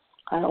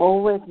 I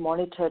always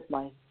monitored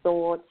my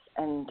thoughts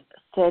and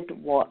said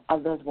what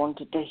others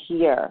wanted to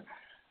hear.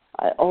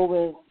 I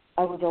was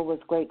always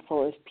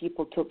grateful if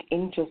people took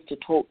interest to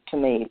talk to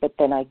me, but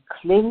then I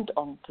clinged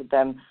onto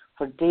them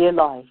for dear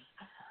life.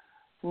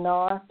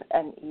 NARP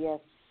and ES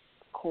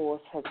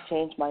course has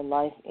changed my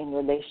life in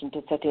relation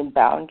to setting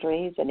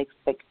boundaries and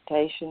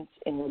expectations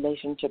in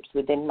relationships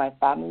within my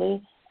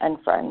family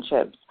and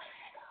friendships.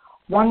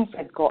 One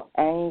friend got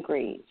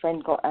angry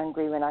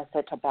when I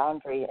set a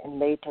boundary and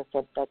later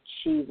said that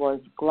she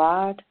was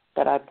glad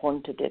that I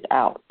pointed it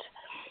out.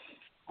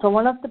 So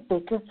one of the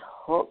biggest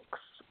hooks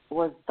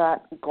was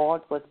that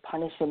God was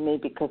punishing me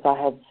because I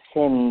had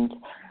sinned.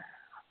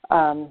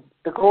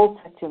 The goal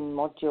setting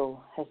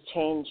module has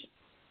changed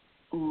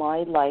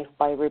my life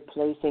by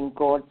replacing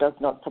God does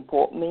not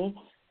support me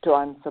to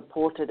I'm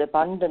supported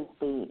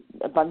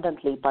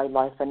abundantly by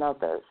life and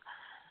others.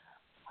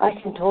 I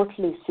can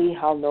totally see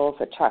how law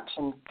of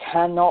attraction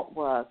cannot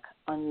work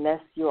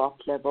unless you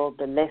up-level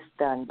the less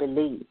than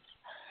beliefs.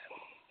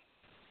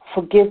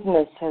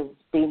 Forgiveness has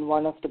been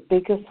one of the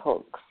biggest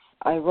hooks.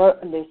 I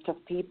wrote a list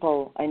of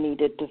people I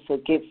needed to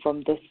forgive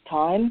from this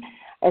time,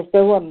 as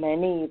there were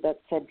many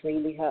that said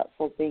really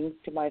hurtful things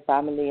to my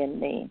family and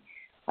me.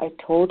 I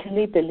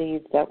totally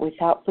believe that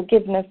without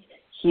forgiveness,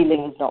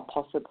 healing is not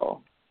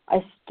possible.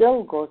 I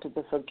still go to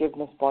the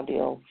forgiveness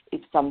module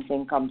if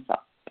something comes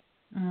up.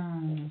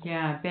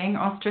 Being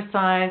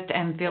ostracized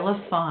and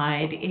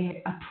vilified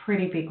are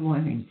pretty big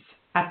wounds.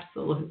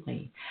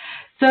 Absolutely.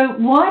 So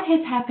what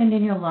has happened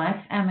in your life,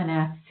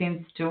 Aminath,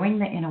 since doing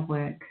the inner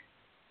work?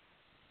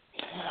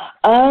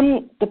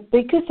 The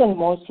biggest and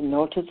most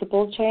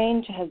noticeable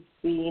change has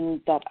been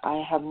that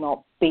I have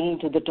not been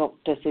to the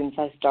doctor since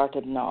I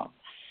started NARP.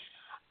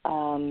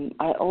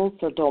 I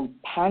also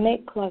don't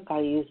panic like I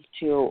used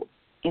to.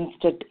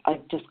 Instead, I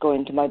just go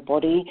into my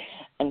body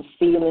and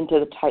feel into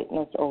the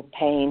tightness or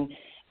pain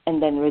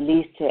and then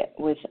release it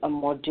with a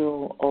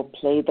module or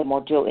play the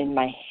module in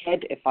my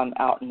head if I'm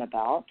out and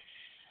about.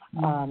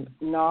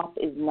 NARP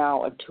is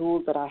now a tool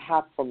that I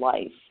have for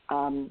life.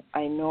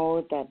 I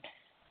know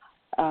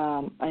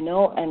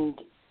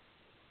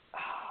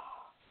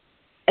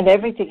and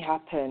everything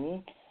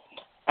happens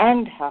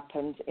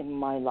in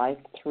my life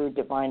through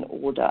divine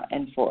order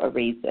and for a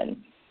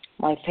reason.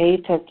 My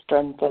faith has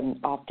strengthened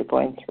after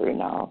going through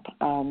NARP.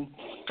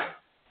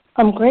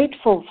 I'm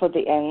grateful for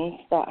the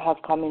ends that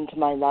have come into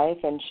my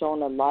life and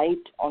shone a light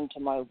onto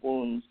my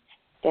wounds.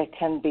 There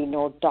can be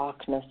no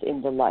darkness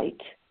in the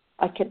light.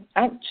 I can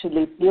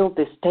actually feel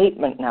this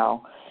statement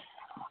now.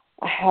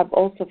 I have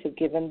also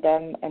forgiven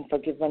them and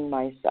forgiven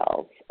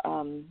myself.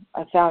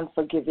 I found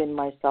forgiving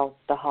myself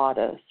the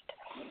hardest.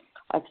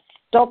 I've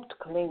stopped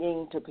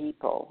clinging to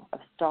people.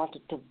 I've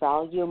started to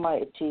value my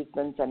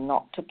achievements and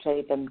not to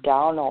play them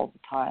down all the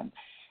time.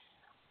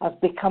 I've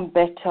become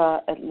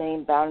better at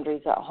laying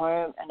boundaries at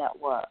home and at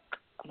work.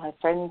 My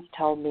friends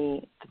tell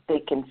me that they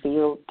can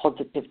feel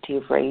positivity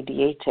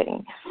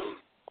radiating.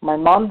 My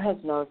mom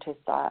has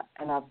noticed that,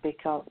 and I've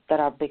become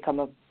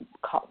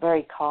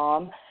very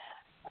calm,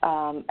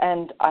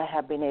 and I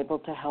have been able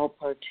to help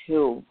her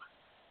too.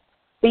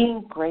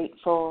 Being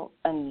grateful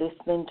and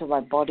listening to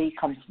my body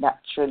comes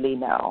naturally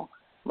now.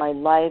 My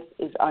life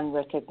is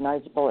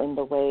unrecognizable in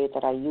the way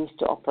that I used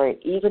to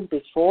operate even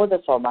before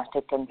the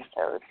somatic and the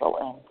cerebral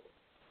end.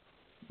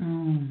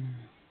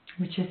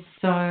 Which is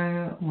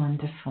so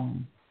wonderful.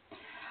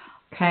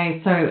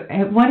 Okay, so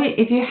what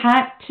if you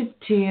had to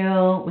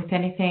deal with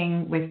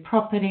anything with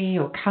property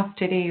or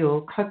custody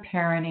or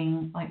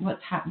co-parenting, like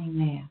what's happening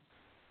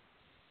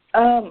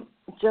there?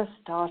 just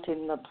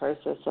starting the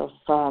process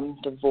of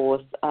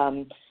divorce.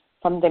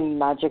 Something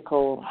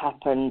magical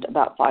happened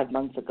about 5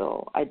 months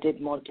ago. I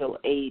did module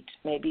 8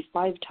 maybe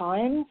 5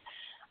 times,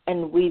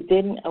 and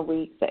within a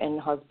week the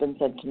husband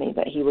said to me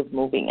that he was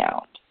moving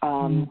out.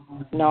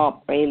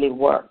 No, it really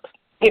works.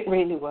 It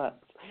really works.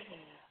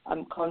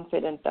 I'm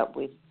confident that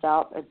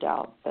without a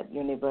doubt that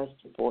universe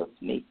supports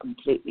me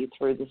completely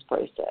through this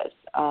process.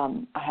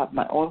 I have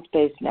my own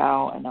space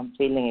now, and I'm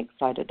feeling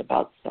excited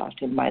about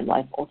starting my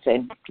life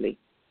authentically,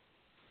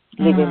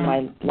 living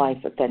my life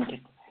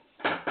authentically.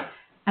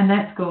 And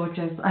that's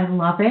gorgeous. I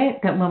love it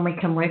that when we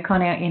can work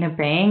on our inner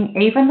being,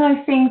 even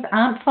though things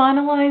aren't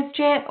finalised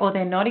yet or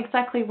they're not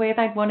exactly where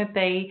they'd want to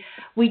be,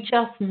 we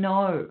just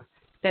know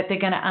that they're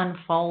going to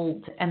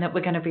unfold and that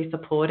we're going to be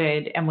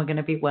supported and we're going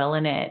to be well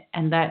in it.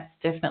 And that's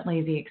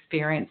definitely the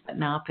experience that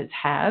NARPers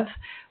have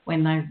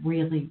when they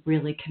really,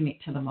 really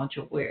commit to the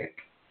module work.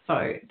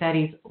 So that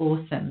is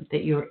awesome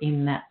that you're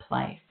in that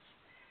place.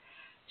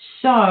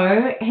 So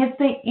has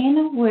the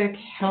inner work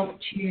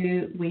helped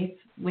you with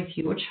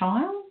your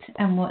child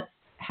and what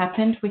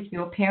happened with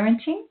your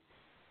parenting?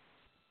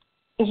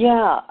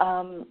 Yeah,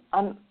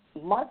 I'm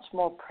much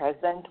more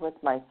present with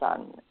my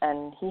son,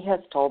 and he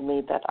has told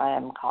me that I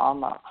am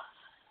calmer.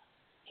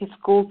 His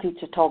school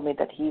teacher told me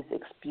that he's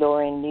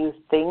exploring new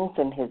things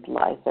in his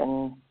life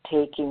and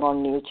taking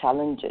on new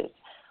challenges,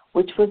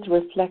 which was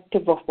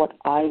reflective of what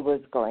I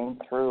was going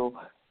through.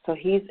 So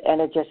he's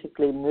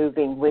energetically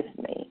moving with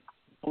me.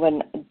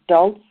 When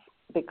adults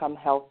become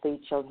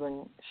healthy,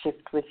 children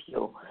shift with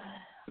you.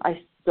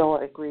 I so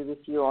agree with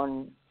you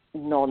on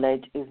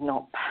knowledge is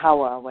not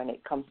power when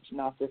it comes to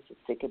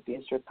narcissistic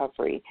abuse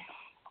recovery.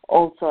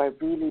 Also, I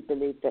really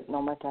believe that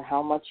no matter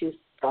how much you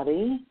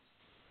study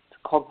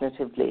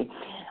cognitively,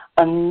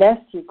 unless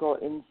you go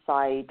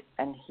inside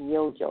and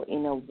heal your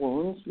inner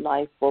wounds,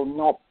 life will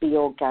not be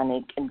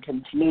organic and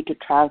continue to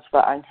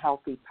transfer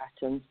unhealthy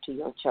patterns to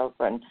your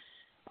children.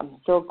 I'm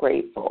so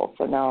grateful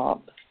for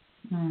NARP.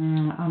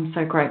 I'm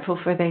so grateful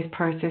for these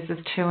processes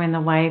too, in the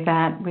way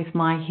that with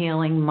my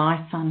healing,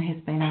 my son has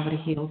been able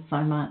to heal so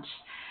much.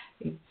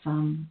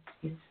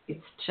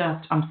 It's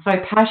just, I'm so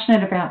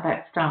passionate about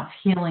that stuff,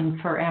 healing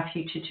for our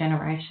future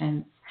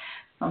generations.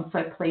 So I'm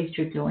so pleased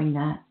you're doing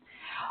that.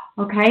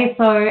 Okay,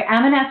 so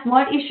Aminath,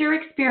 what is your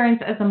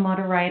experience as a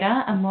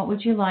moderator and what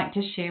would you like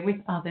to share with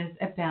others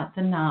about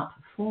the NARP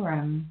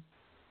forum?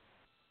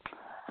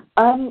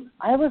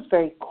 I was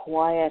very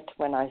quiet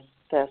when I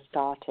first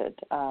started.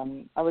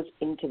 I was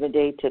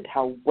intimidated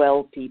how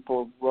well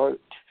people wrote.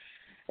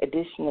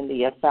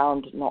 Additionally, I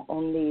found not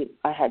only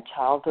I had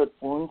childhood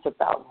wounds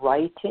about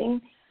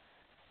writing,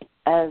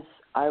 as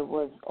I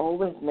was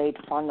always made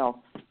fun of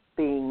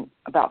being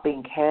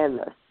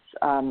careless.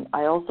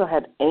 I also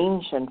had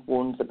ancient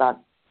wounds about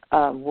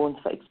wounds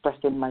for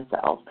expressing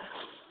myself.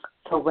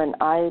 So when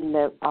I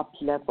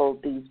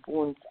up-leveled these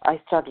wounds,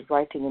 I started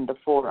writing in the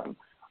forum.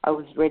 I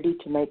was ready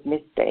to make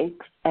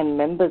mistakes, and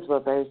members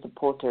were very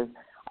supportive.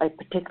 I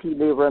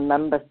particularly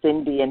remember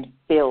Cindy and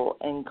Phil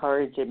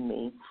encouraging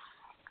me.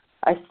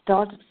 I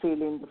started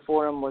feeling the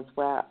forum was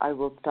where I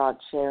will start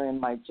sharing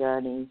my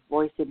journey,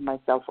 voicing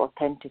myself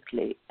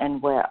authentically,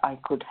 and where I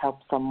could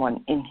help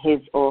someone in his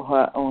or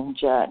her own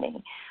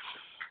journey.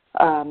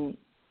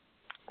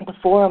 The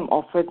forum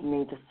offered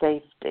me the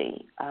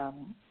safety.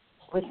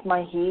 With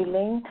my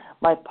healing,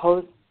 my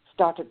posts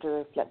started to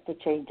reflect the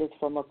changes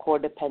from a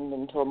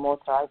codependent to a more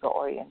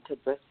thriver-oriented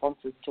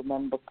responses to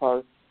member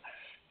posts.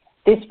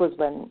 This was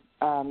when,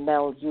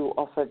 Mel, you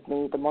offered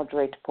me the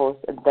moderator post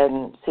and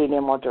then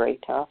senior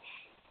moderator.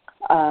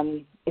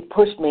 It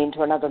pushed me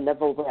into another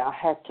level where I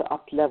had to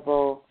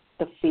up-level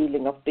the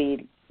feeling of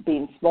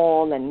being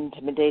small and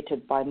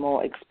intimidated by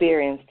more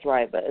experienced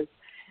thrivers.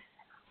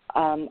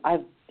 I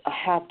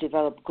have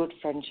developed good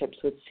friendships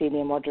with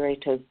senior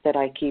moderators that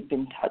I keep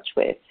in touch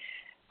with.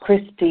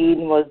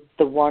 Christine was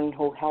the one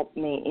who helped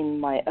me in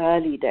my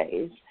early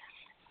days.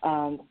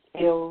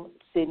 Phil,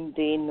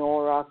 Cindy,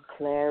 Nora,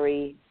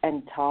 Clary,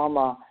 and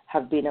Tama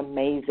have been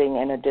amazing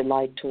and a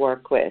delight to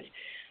work with.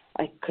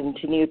 I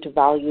continue to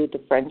value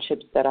the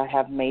friendships that I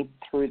have made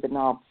through the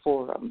NARP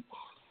forum.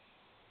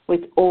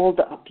 With all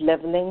the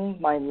up-leveling,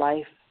 my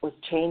life was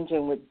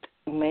changing with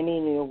many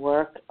new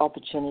work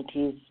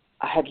opportunities.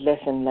 I had less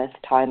and less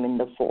time in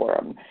the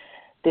forum.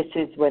 This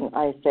is when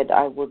I said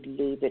I would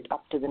leave it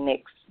up to the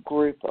next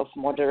group of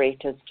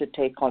moderators to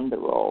take on the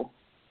role.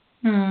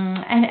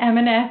 And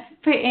Aminath,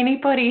 for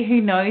anybody who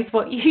knows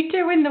what you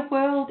do in the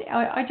world,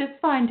 I just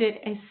find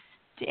it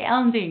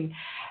astounding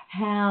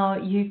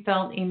how you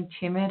felt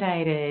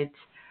intimidated.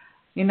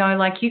 You know,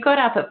 like you got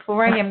up at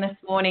 4 a.m. this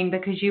morning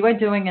because you were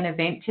doing an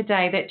event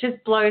today that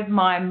just blows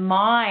my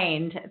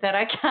mind that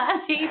I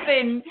can't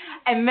even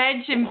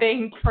imagine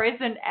being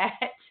present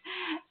at.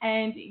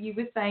 And you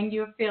were saying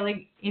you were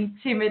feeling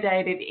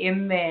intimidated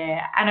in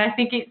there. And I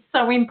think it's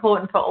so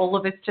important for all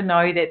of us to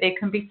know that there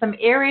can be some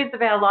areas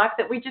of our life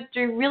that we just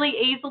do really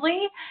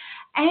easily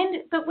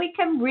and that we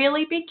can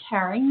really be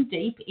carrying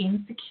deep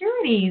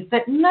insecurities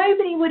that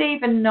nobody would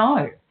even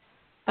know,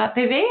 but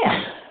they're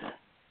there.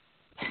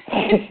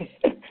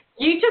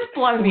 You just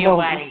blow me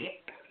away.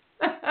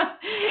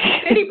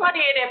 If anybody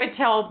had ever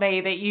told me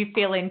that you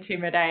feel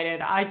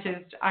intimidated,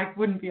 I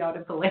wouldn't be able to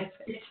believe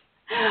it.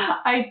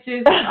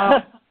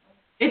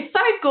 It's so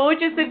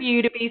gorgeous of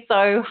you to be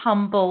so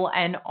humble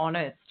and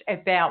honest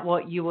about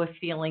what you were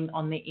feeling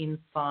on the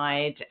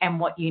inside and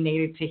what you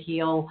needed to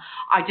heal.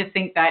 I just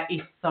think that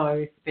is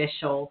so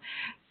special.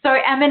 So,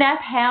 Aminath,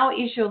 how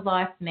is your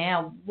life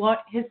now?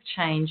 What has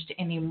changed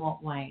and in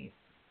what ways?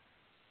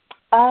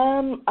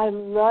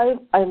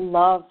 I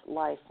love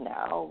life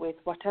now with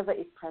whatever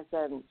it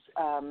presents.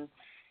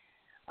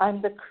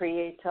 I'm the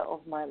creator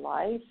of my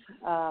life.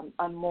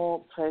 I'm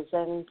more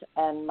present,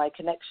 and my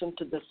connection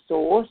to the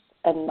source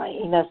and my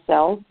inner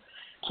self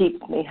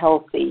keeps me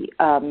healthy.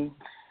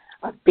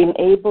 I've been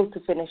able to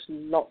finish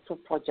lots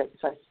of projects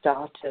I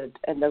started,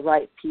 and the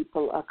right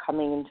people are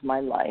coming into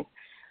my life.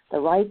 The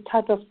right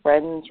type of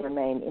friends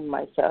remain in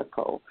my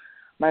circle.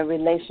 My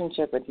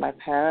relationship with my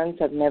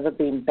parents have never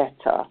been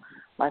better.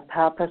 My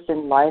purpose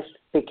in life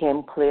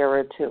became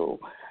clearer too.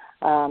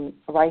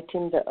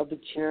 Writing the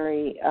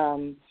obituary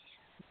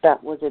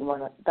that was in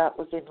one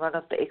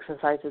of the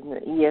exercises in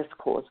the ES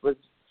course was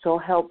so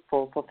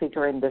helpful for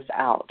figuring this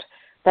out.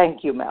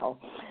 Thank you, Mel.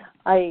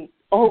 I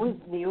always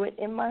knew it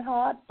in my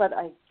heart, but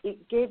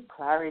it gave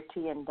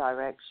clarity and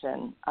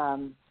direction.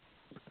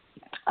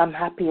 I'm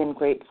happy and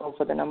grateful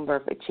for the number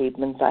of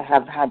achievements I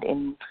have had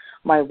in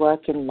my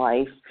work in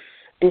life,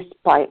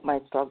 despite my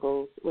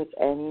struggles with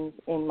ends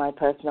in my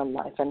personal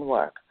life and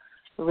work.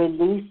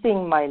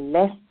 Releasing my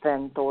less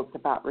than thoughts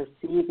about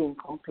receiving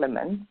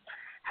compliments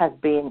has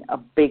been a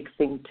big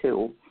thing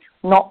too.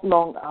 Not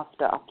long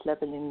after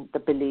up-leveling the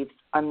beliefs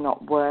I'm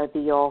not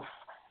worthy of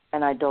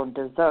and I don't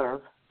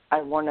deserve,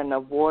 I won an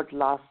award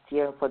last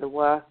year for the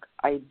work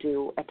I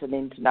do at an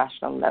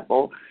international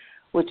level,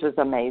 which was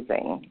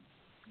amazing.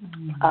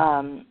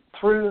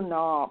 Through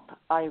NARP,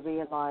 I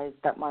realized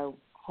that my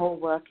whole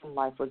work in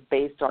life was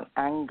based on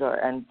anger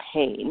and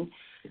pain,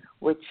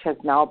 which has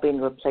now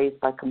been replaced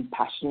by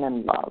compassion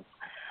and love.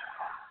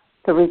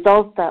 The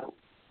results that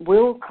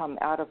will come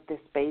out of this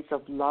space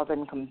of love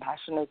and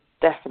compassion is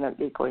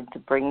definitely going to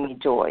bring me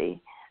joy,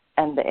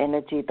 and the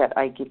energy that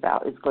I give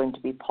out is going to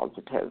be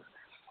positive.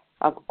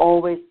 I've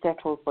always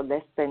settled for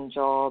less than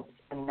jobs,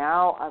 and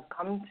now I've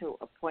come to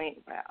a point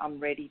where I'm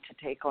ready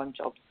to take on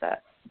jobs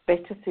that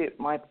better suit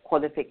my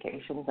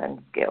qualifications and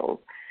skills.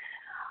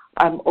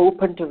 I'm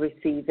open to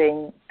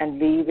receiving and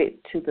leave it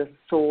to the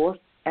source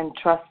and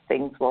trust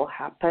things will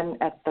happen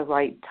at the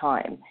right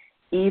time.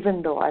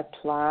 Even though I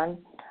plan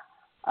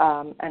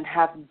and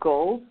have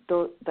goals,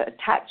 the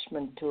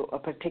attachment to a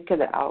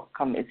particular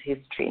outcome is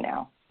history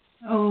now.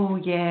 Oh,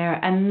 yeah,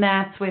 and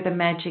that's where the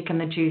magic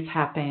and the juice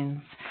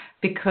happens.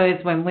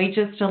 Because when we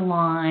just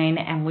align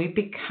and we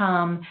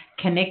become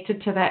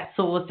connected to that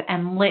source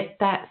and let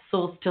that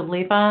source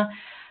deliver,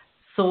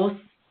 source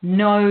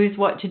knows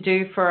what to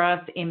do for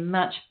us in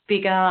much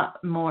bigger,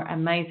 more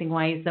amazing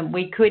ways than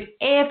we could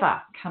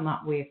ever come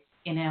up with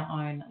in our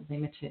own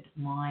limited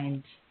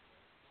mind.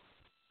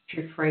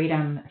 True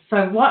freedom.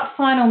 So what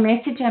final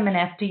message,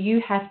 Aminath, do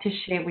you have to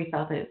share with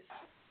others?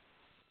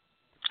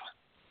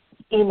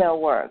 Inner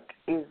work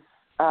is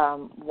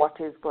what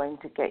is going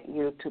to get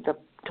you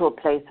to a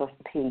place of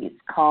peace,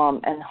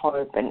 calm, and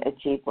hope, and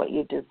achieve what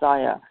you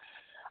desire.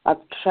 I've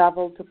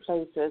traveled to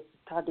places,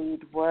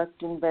 studied,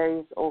 worked in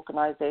various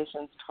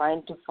organizations,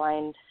 trying to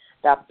find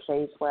that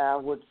place where I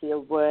would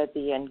feel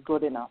worthy and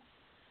good enough.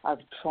 I've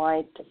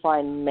tried to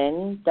find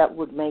men that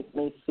would make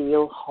me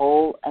feel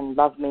whole and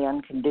love me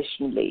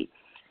unconditionally.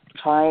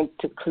 Tried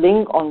to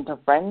cling on to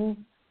friends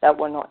that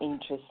were not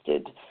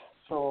interested,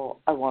 so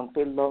I won't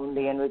feel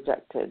lonely and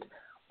rejected.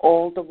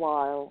 All the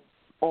while,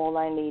 all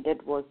I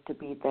needed was to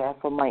be there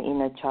for my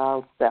inner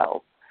child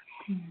self.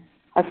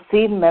 I've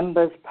seen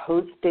members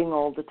posting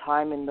all the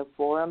time in the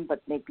forum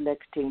but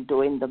neglecting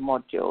doing the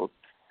modules.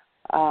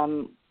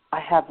 I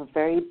have a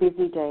very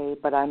busy day,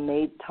 but I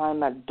made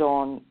time at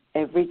dawn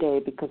every day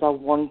because I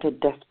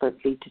wanted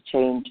desperately to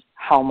change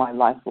how my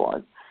life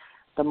was.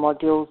 The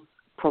modules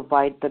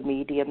provide the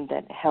medium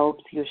that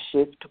helps you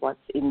shift what's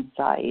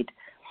inside.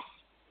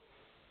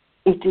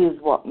 It is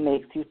what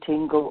makes you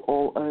tingle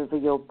all over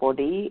your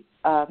body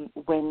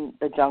when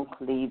the junk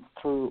leaves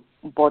through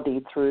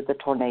the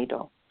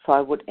tornado. So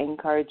I would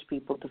encourage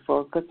people to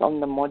focus on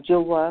the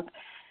module work.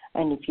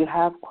 And if you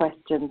have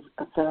questions,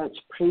 search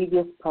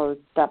previous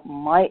posts that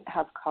might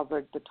have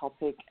covered the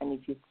topic. And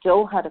if you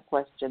still had a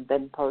question,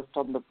 then post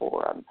on the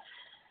forum.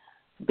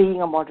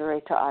 Being a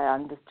moderator, I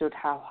understood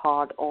how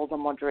hard all the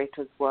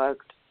moderators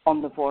worked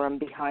on the forum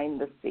behind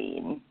the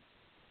scene.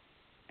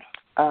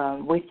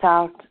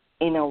 Without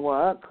inner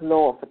work,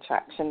 law of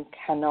attraction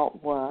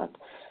cannot work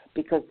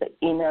because the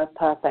inner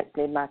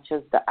perfectly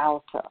matches the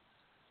outer.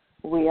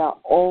 We are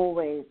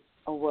always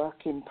a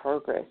work in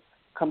progress.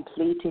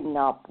 Completing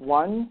up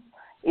one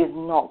is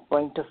not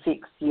going to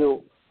fix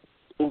you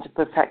into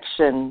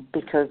perfection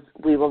because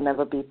we will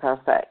never be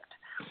perfect.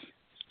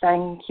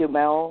 Thank you,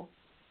 Mel.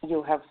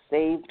 You have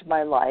saved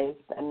my life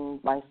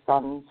and my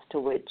son's, to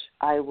which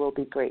I will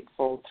be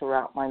grateful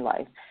throughout my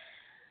life.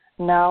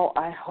 now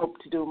I hope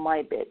to do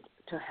my bit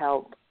to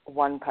help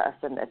one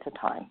person at a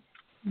time.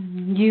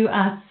 You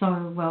are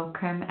so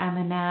welcome,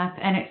 Aminath,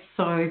 and it's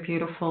so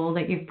beautiful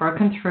that you've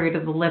broken through to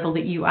the level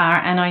that you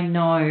are, and I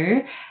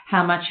know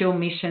how much your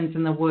missions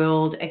in the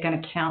world are going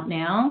to count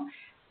now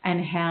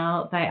and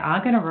how they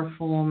are going to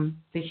reform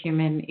the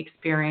human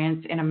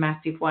experience in a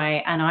massive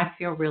way, and I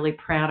feel really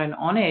proud and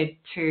honoured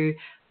to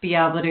be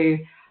able to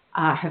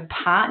have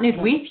partnered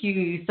with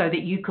you so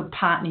that you could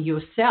partner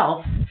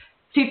yourself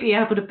to be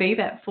able to be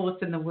that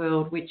force in the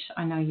world, which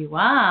I know you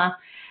are.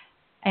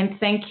 And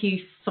thank you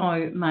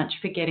so much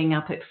for getting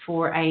up at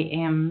 4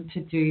 a.m.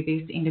 to do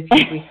this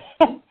interview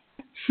with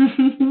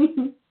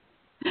me.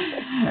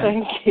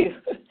 Thank you.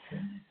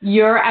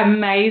 You're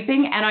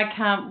amazing, and I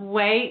can't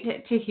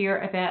wait to hear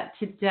about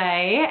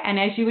today. And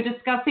as you were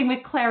discussing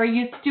with Clara,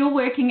 you're still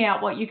working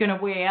out what you're going to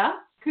wear,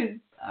 because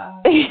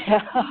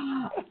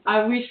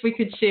I wish we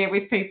could share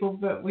with people,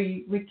 but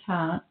we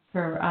can't.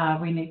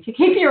 We need to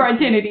keep your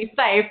identity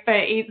safe, but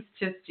it's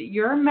just,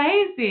 you're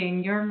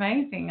amazing, and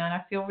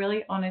I feel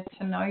really honoured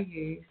to know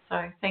you.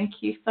 So thank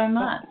you so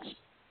much.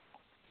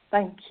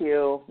 Thank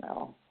you,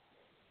 Mel.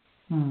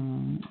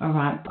 All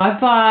right,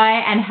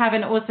 bye-bye, and have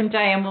an awesome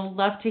day, and we'll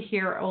love to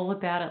hear all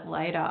about it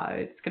later.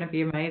 It's going to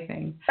be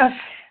amazing. Okay,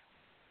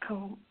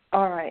 cool.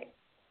 All right.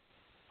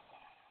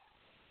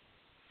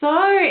 So,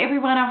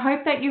 everyone, I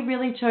hope that you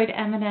really enjoyed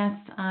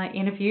Aminath's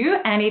interview,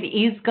 and it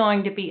is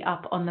going to be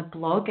up on the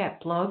blog at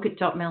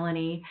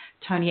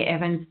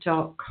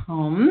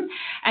blog.melanietoniaevans.com.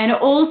 And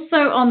also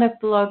on the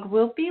blog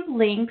will be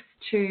links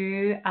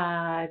to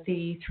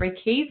the 3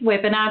 Keys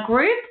webinar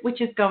group, which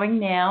is going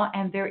now,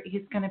 and there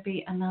is going to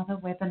be another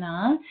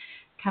webinar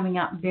coming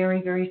up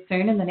very, very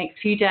soon in the next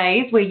few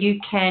days where you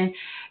can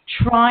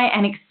try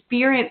and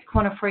experience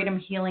quantum freedom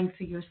healing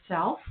for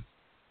yourself,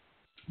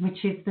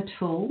 which is the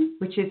tool,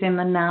 which is in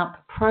the NARP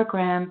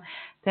program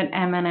that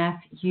Aminath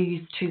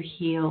used to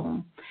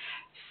heal.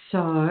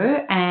 So,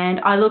 and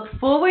I look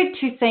forward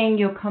to seeing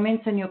your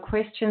comments and your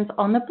questions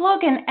on the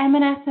blog, and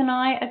Aminath and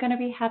I are going to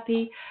be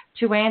happy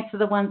to answer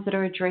the ones that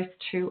are addressed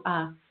to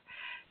us.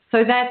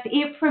 So that's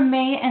it from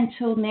me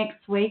until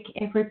next week,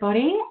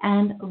 everybody,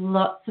 and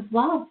lots of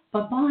love.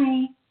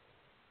 Bye-bye.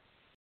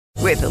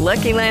 With the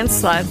Lucky Land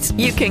Slots,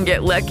 you can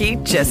get lucky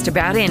just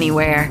about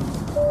anywhere.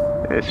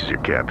 This is your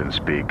captain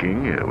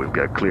speaking. We've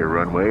got clear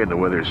runway and the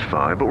weather's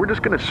fine, but we're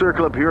just going to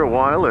circle up here a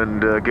while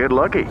and get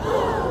lucky.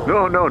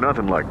 No,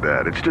 nothing like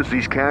that. It's just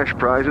these cash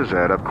prizes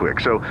add up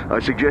quick. So I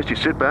suggest you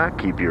sit back,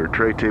 keep your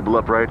tray table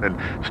upright, and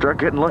start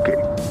getting lucky.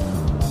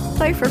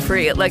 Play for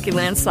free at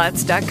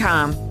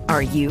LuckyLandSlots.com.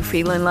 Are you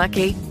feeling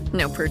lucky?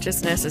 No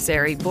purchase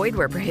necessary. Void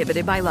where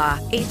prohibited by law.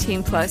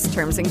 18+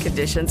 terms and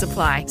conditions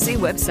apply. See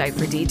website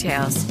for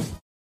details.